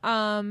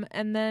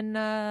 And then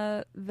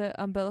the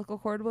umbilical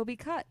cord will be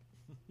cut.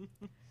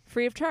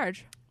 Free of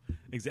charge.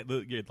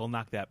 Exactly. Yeah, they'll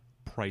knock that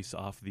price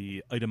off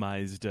the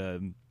itemized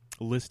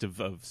list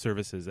of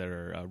services that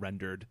are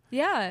rendered.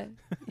 Yeah.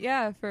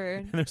 Yeah, for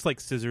And there's like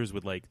scissors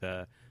with like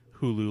the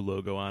Hulu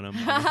logo on them.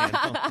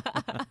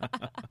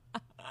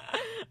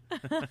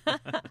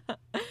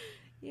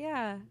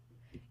 yeah.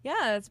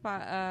 Yeah, that's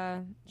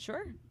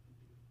sure.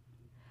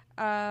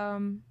 All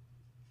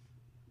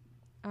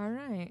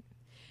right.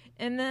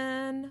 And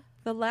then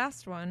the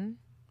last one,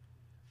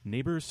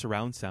 Neighbors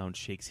surround sound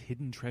shakes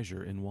hidden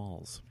treasure in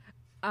walls.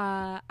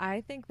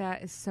 I think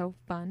that is so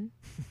fun.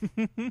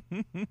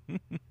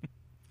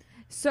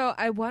 So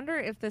I wonder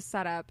if the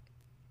setup,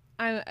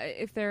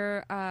 if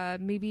there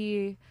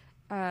maybe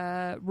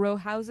row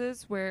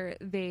houses where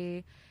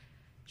they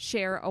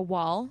share a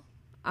wall.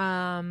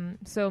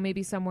 So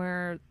maybe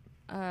somewhere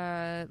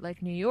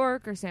like New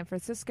York or San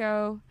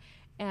Francisco,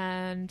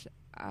 and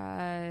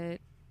a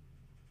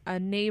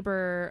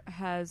neighbor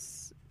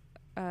has,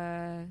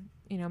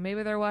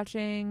 maybe they're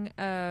watching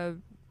a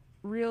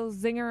real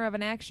zinger of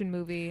an action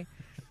movie.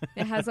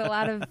 It has a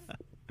lot of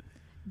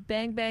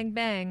bang, bang,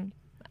 bang,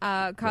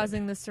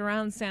 causing the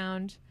surround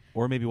sound.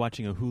 Or maybe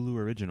watching a Hulu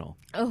original.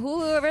 A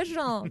Hulu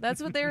original.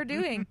 That's what they were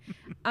doing.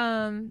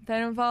 That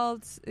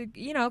involved,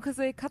 because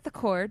they cut the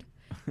cord.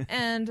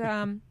 And,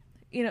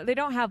 they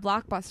don't have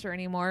Blockbuster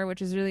anymore,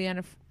 which is really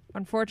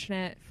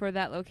unfortunate for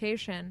that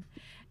location.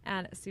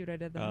 And see what I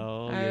did there?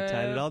 Oh, you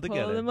tied it all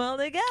together. Pulled them all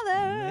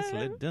together.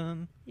 Nicely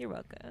done. You're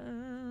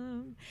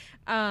welcome.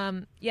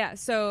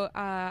 So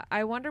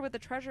I wonder what the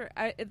treasure...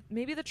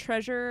 maybe the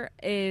treasure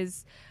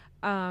is...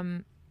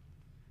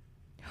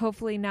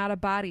 Hopefully not a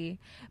body,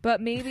 but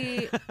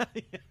maybe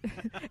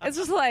it's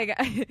just like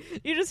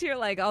you just hear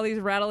like all these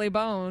rattly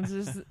bones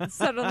just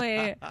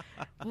suddenly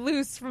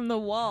loose from the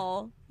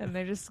wall, and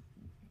they just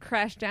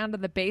crash down to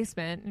the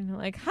basement. And you're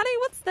like, honey,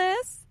 what's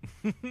this?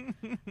 Where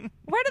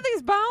do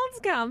these bones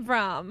come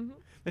from?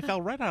 They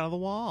fell right out of the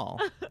wall.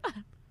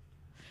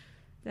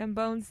 Them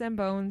bones, them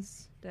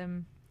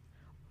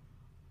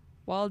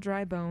wall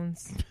dry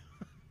bones,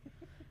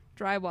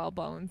 drywall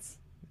bones.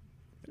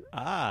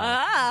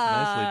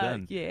 Nicely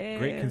done. Yeah.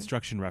 Great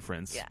construction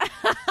reference. Yeah.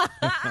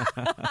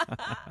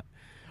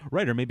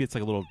 Right, or maybe it's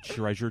like a little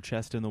treasure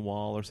chest in the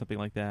wall or something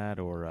like that,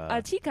 or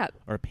a teacup,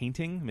 or a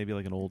painting, maybe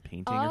like an old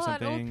painting or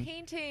something. An old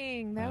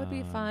painting, that would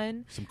be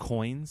fun. Some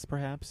coins,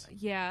 perhaps.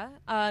 Yeah,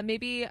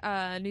 maybe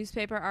a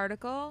newspaper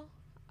article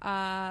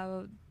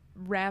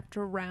wrapped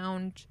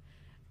around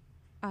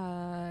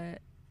an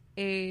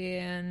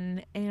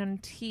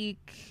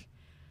antique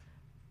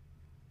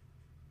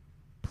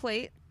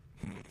plate.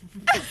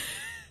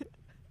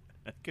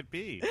 That could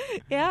be.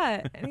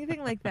 Yeah,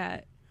 anything like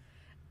that.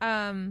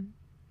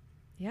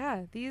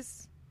 Yeah,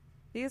 these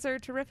are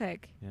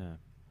terrific. Yeah.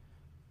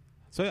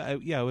 So I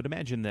would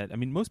imagine that. I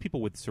mean, most people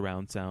with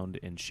surround sound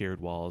and shared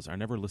walls are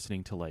never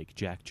listening to like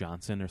Jack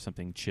Johnson or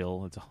something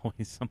chill. It's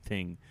always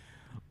something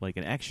like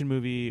an action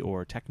movie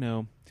or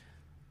techno.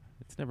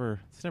 It's never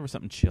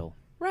something chill,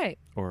 right?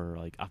 Or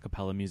like a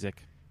cappella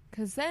music.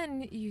 Because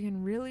then you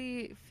can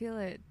really feel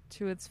it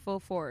to its full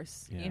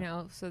force, yeah. You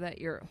know, so that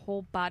your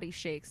whole body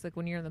shakes, like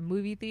when you're in the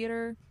movie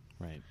theater.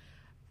 Right.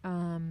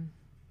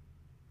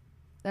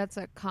 That's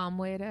a calm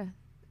way to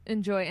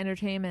enjoy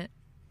entertainment.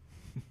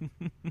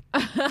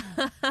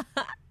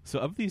 So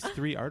of these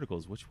three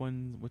articles, what are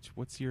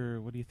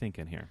you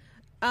thinking here?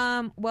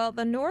 Well,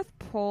 the North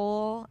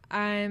Pole,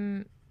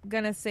 I'm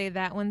going to say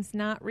that one's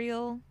not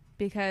real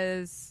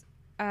because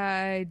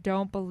I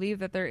don't believe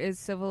that there is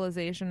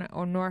civilization,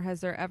 or nor has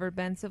there ever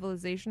been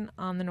civilization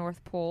on the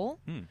North Pole.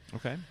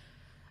 Okay.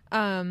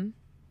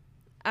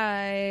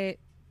 I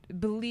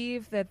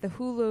believe that the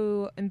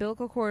Hulu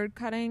umbilical cord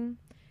cutting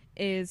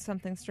is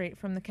something straight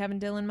from the Kevin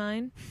Dillon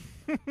mind,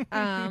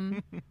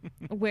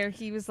 where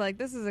he was like,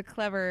 this is a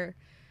clever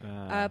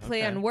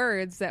play on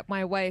words that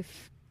my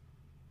wife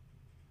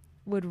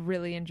would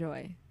really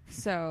enjoy.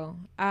 So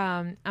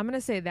I'm going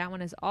to say that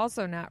one is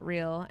also not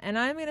real. And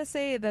I'm going to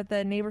say that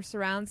the neighbor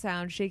surround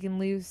sound shaking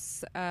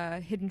loose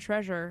hidden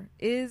treasure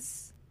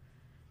is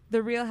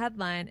the real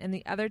headline, and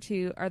the other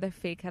two are the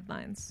fake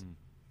headlines.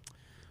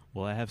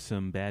 Well, I have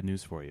some bad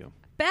news for you.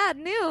 Bad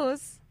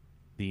news?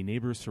 The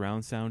neighbor's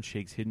surround sound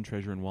shakes hidden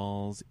treasure in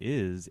walls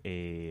is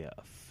a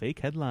fake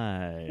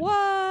headline.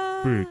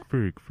 What? Fake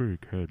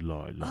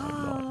headline.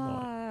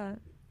 I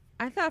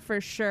thought for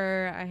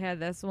sure I had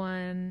this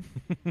one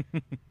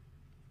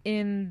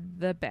in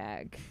the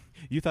bag.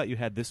 You thought you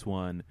had this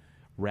one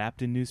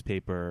wrapped in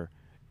newspaper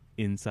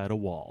inside a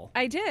wall.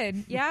 I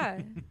did,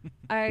 yeah.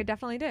 I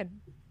definitely did.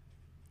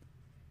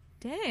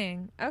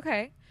 Dang.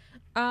 Okay.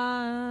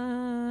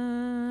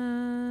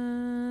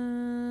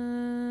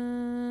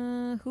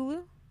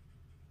 Hulu?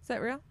 Is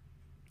that real?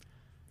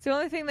 It's the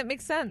only thing that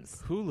makes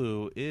sense.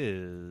 Hulu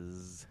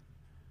is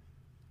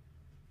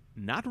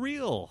not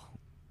real.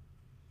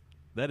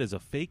 That is a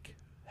fake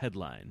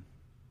headline.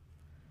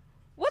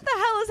 What the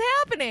hell is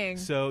happening?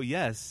 So,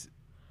 yes,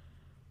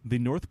 the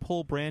North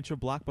Pole branch of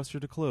Blockbuster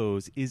to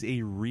close is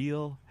a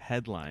real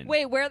headline.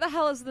 Wait, where the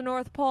hell is the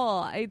North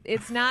Pole?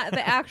 It's not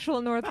the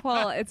actual North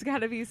Pole. It's got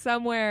to be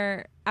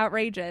somewhere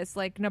outrageous,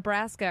 like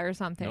Nebraska or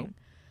something.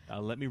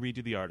 Nope. Let me read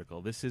you the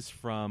article. This is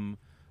from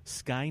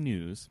Sky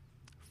News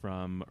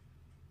from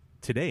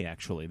today,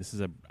 actually. This is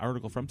an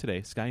article from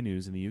today, Sky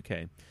News in the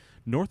UK.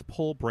 North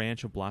Pole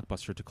branch of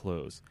Blockbuster to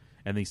close.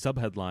 And the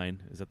subheadline,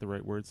 is that the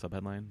right word,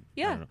 subheadline?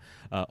 Yeah. I don't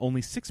know.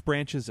 Only 6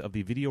 branches of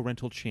the video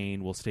rental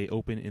chain will stay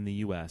open in the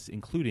U.S.,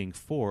 including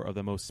 4 in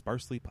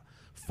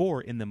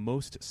the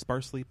most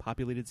sparsely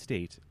populated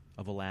state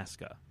of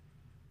Alaska.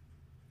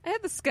 I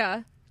had the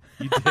ska.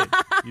 You did.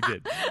 You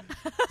did.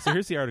 So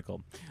here's the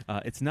article.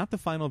 It's not the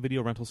final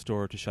video rental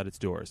store to shut its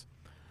doors.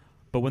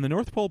 But when the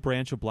North Pole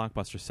branch of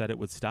Blockbuster said it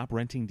would stop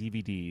renting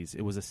DVDs,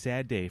 it was a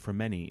sad day for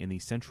many in the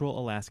central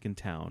Alaskan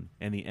town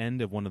and the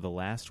end of one of the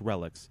last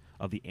relics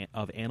of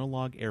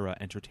analog-era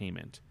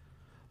entertainment.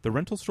 The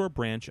rental store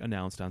branch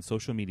announced on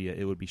social media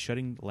it would be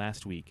shutting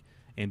last week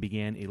and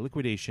began a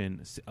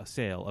liquidation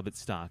sale of its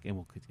stock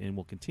and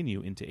will continue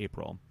into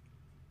April.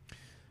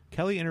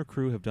 Kelly and her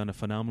crew have done a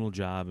phenomenal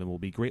job and will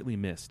be greatly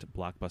missed,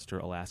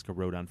 Blockbuster Alaska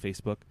wrote on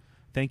Facebook.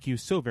 Thank you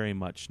so very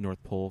much,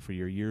 North Pole, for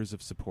your years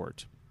of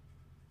support.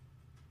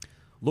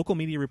 Local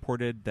media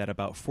reported that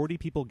about 40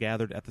 people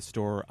gathered at the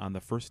store on the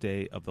first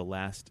day of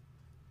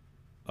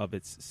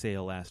its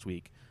sale last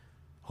week,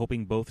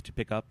 hoping both to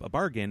pick up a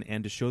bargain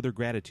and to show their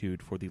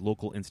gratitude for the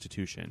local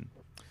institution.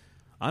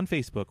 On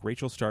Facebook,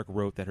 Rachel Stark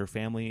wrote that her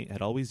family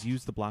had always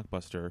used the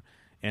Blockbuster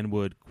and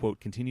would, quote,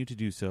 continue to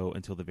do so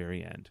until the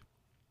very end.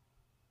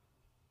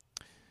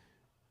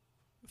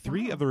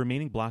 3 of the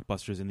remaining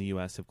Blockbusters in the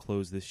U.S. have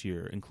closed this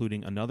year,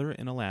 including another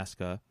in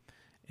Alaska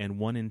and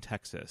one in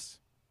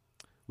Texas,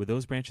 With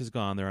those branches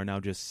gone, there are now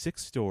just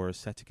 6 stores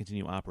set to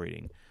continue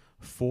operating.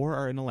 4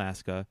 are in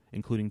Alaska,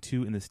 including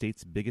 2 in the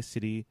state's biggest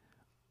city,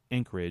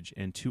 Anchorage,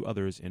 and 2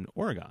 others in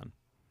Oregon.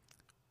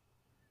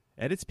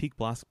 At its peak,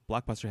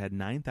 Blockbuster had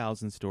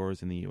 9,000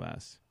 stores in the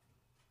U.S.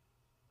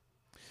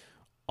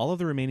 All of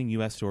the remaining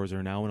U.S. stores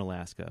are now in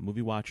Alaska.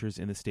 Movie watchers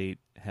in the state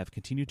have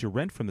continued to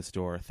rent from the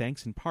store,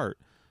 thanks in part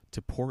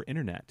to poor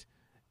internet,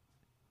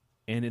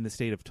 and in the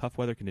state of tough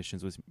weather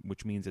conditions,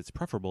 which means it's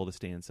preferable to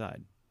stay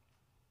inside.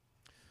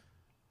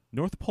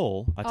 North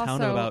Pole, a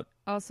town of about...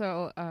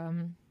 Also,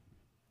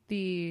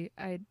 the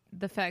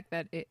fact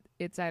that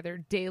it's either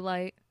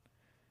daylight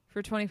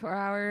for 24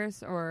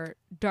 hours or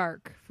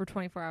dark for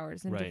 24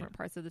 hours in different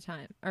parts of the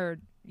time or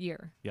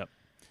year. Yep.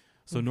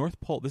 So North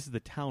Pole, this is the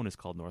town is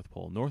called North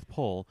Pole. North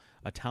Pole,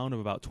 a town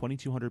of about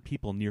 2,200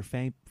 people near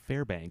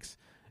Fairbanks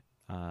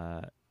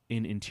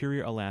in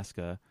interior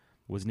Alaska,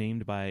 was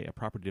named by a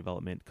property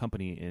development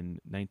company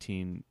in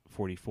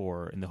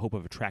 1944 in the hope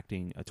of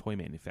attracting a toy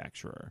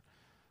manufacturer.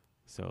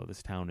 So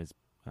this town is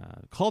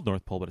called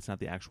North Pole, but it's not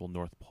the actual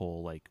North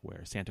Pole like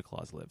where Santa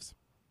Claus lives.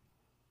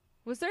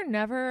 Was there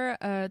never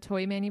a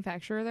toy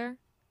manufacturer there?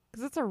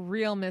 Because it's a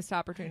real missed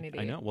opportunity.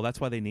 I know. Well, that's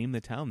why they named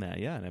the town that,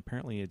 yeah, and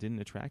apparently it didn't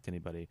attract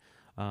anybody.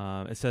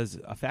 It says,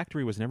 a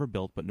factory was never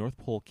built, but North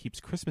Pole keeps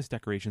Christmas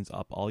decorations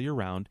up all year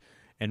round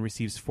and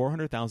receives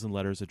 400,000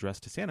 letters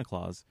addressed to Santa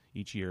Claus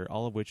each year,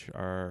 all of which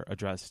are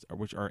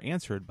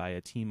answered by a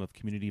team of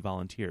community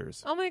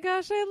volunteers. Oh my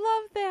gosh,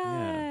 I love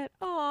that.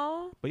 Yeah.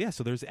 Aww. But yeah,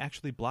 so there's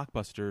actually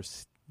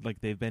Blockbusters,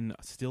 like they've been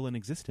still in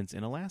existence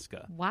in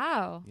Alaska.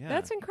 Wow. Yeah.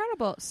 That's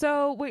incredible.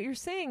 So what you're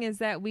saying is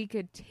that we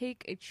could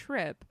take a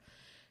trip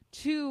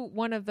to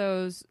one of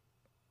those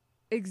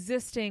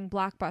existing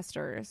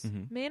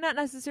Blockbusters, may not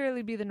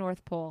necessarily be the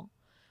North Pole,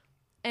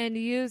 and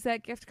use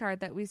that gift card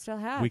that we still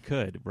have. We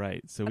could,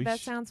 right. So that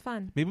sounds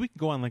fun. Maybe we could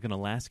go on like an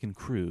Alaskan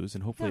cruise,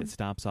 and hopefully it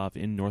stops off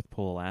in North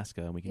Pole,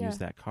 Alaska, and we can use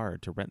that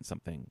card to rent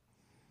something.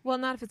 Well,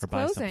 not if it's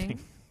closing.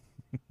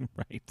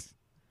 Right.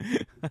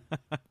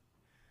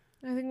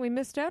 I think we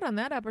missed out on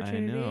that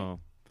opportunity. I know.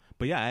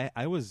 But yeah,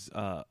 I was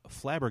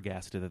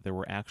flabbergasted that there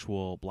were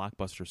actual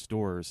Blockbuster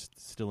stores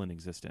still in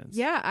existence.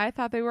 Yeah, I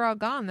thought they were all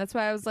gone. That's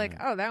why I was like,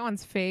 oh, that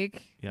one's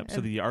fake. Yep.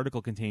 So the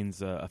article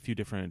contains a few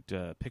different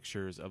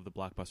pictures of the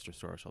Blockbuster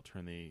store. So I'll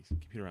turn the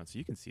computer on so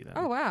you can see them.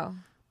 Oh, wow.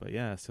 But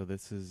yeah, so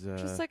this is...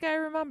 just like I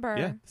remember.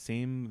 Yeah,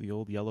 same, the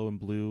old yellow and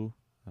blue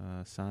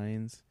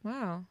signs.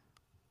 Wow.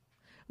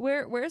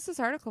 Where's this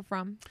article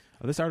from?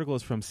 This article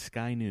is from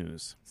Sky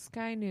News.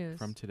 Sky News.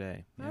 From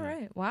today. Yeah. All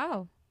right.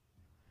 Wow.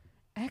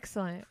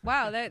 Excellent.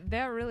 Wow,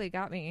 that really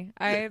got me.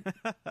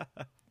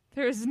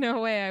 There's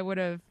no way I would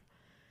have.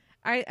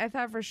 I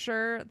thought for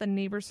sure the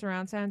neighbor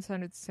surround sound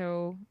sounded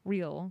so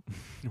real.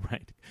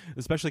 Right.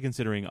 Especially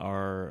considering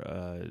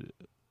our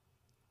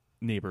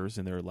neighbors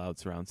and their loud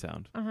surround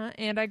sound.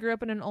 And I grew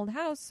up in an old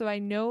house, so I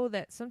know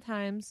that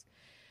sometimes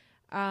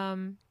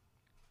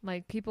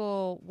like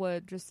people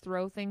would just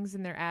throw things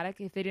in their attic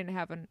if they didn't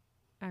have an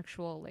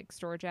actual like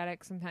storage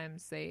attic.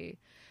 Sometimes they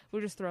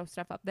would just throw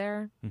stuff up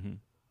there. Mm-hmm.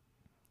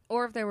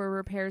 Or if there were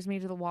repairs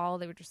made to the wall,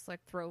 they would just like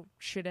throw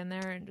shit in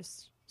there and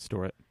just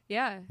store it.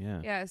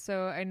 Yeah.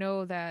 So I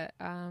know that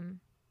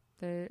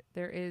there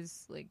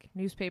is like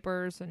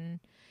newspapers and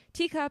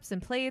teacups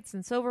and plates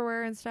and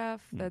silverware and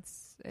stuff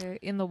that's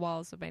in the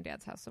walls of my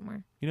dad's house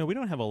somewhere. You know, we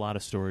don't have a lot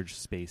of storage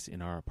space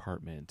in our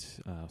apartment.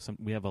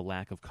 We have a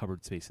lack of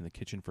cupboard space in the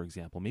kitchen, for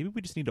example. Maybe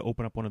we just need to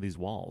open up one of these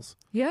walls.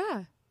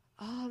 Yeah.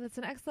 Oh, that's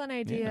an excellent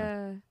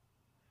idea.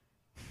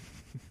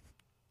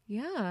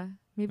 Yeah.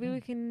 Maybe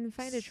we can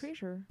find a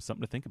treasure.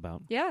 Something to think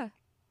about. Yeah.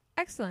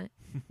 Excellent.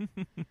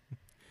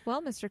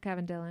 Well, Mr.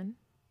 Kevin Dillon.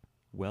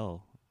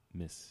 Well,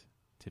 Miss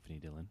Tiffany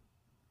Dillon.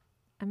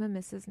 I'm a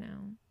Mrs.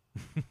 now.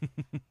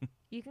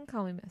 You can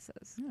call me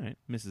Mrs. All right.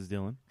 Mrs.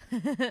 Dillon.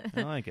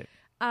 I like it.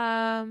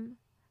 I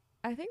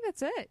think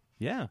that's it.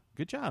 Yeah.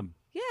 Good job.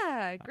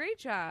 Yeah. Great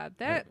job.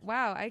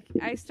 Wow.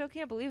 I still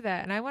can't believe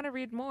that. And I want to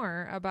read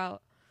more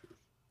about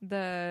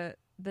the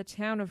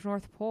town of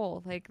North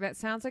Pole. Like, that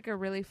sounds like a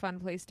really fun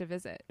place to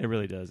visit. It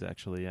really does,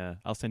 actually. Yeah,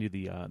 I'll send you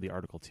the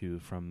article too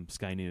from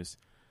Sky News.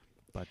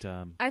 But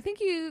I think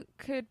you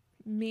could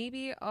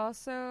maybe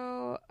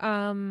also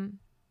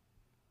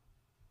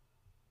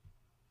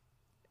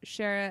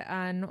share it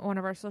on one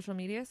of our social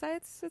media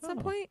sites at some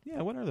point.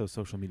 Yeah, what are those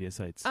social media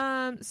sites?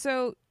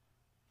 So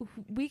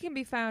we can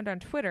be found on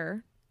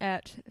Twitter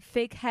at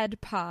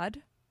FakeheadPod.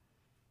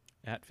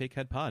 At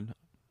FakeheadPod.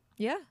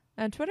 Yeah,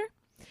 on Twitter.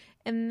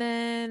 And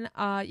then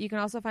you can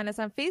also find us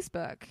on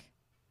Facebook,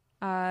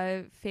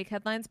 Fake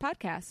Headlines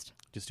Podcast.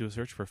 Just do a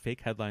search for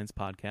Fake Headlines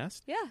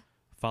Podcast. Yeah.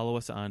 Follow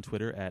us on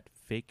Twitter at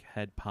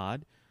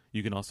FakeHeadPod.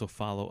 You can also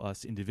follow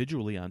us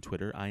individually on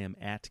Twitter. I am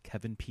at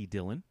Kevin P.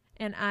 Dillon.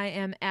 And I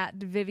am at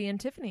Vivian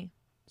Tiffany.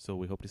 So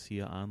we hope to see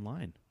you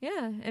online.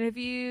 Yeah. And if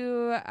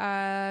you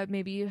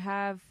maybe you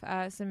have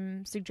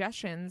some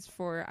suggestions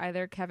for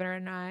either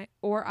Kevin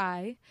or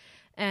I,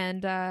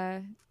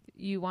 and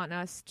you want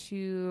us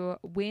to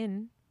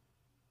win,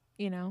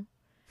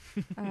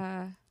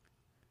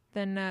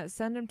 then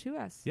send them to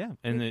us. Yeah,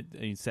 and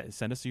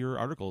send us your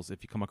articles.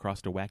 If you come across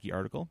a wacky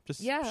article,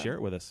 just share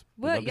it with us.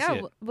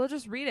 We'll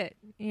just read it,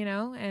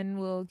 and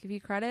we'll give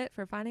you credit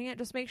for finding it.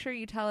 Just make sure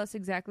you tell us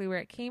exactly where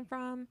it came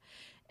from.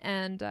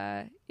 And,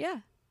 that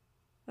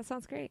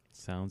sounds great.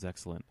 Sounds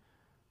excellent.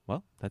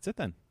 Well, that's it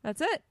then.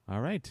 That's it. All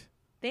right.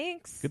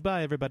 Thanks.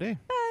 Goodbye, everybody.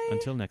 Bye.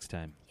 Until next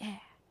time. Yeah.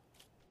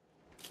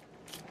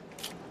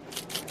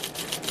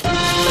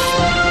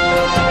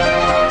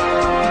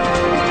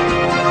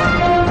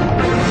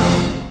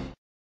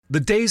 The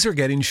days are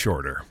getting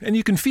shorter, and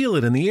you can feel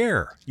it in the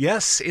air.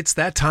 Yes, it's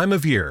that time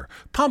of year.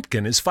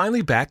 Pumpkin is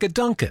finally back at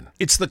Dunkin'.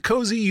 It's the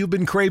cozy you've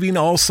been craving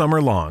all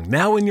summer long,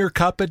 now in your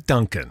cup at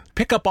Dunkin'.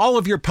 Pick up all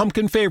of your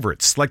pumpkin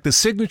favorites, like the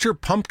signature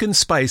pumpkin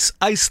spice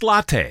iced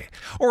latte,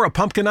 or a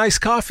pumpkin iced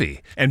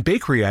coffee, and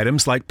bakery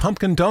items like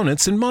pumpkin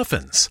donuts and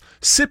muffins.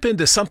 Sip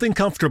into something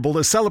comfortable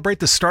to celebrate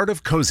the start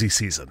of cozy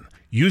season.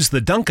 Use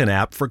the Dunkin'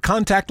 app for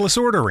contactless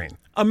ordering.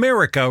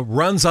 America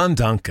runs on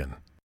Dunkin'.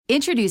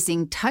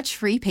 Introducing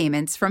touch-free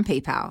payments from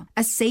PayPal,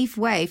 a safe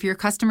way for your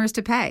customers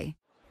to pay.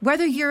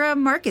 Whether you're a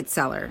market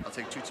seller, I'll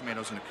take 2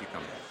 tomatoes and a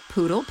cucumber.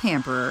 poodle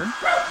pamperer,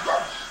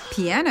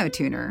 piano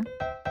tuner,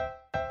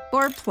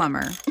 or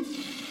plumber,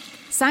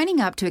 signing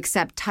up to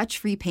accept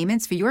touch-free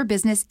payments for your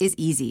business is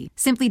easy.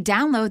 Simply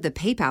download the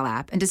PayPal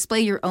app and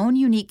display your own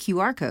unique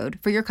QR code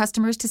for your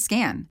customers to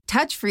scan.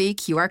 Touch-free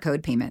QR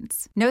code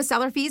payments. No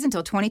seller fees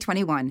until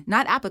 2021.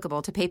 Not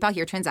applicable to PayPal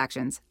Here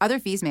transactions. Other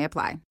fees may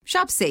apply.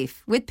 Shop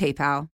safe with PayPal.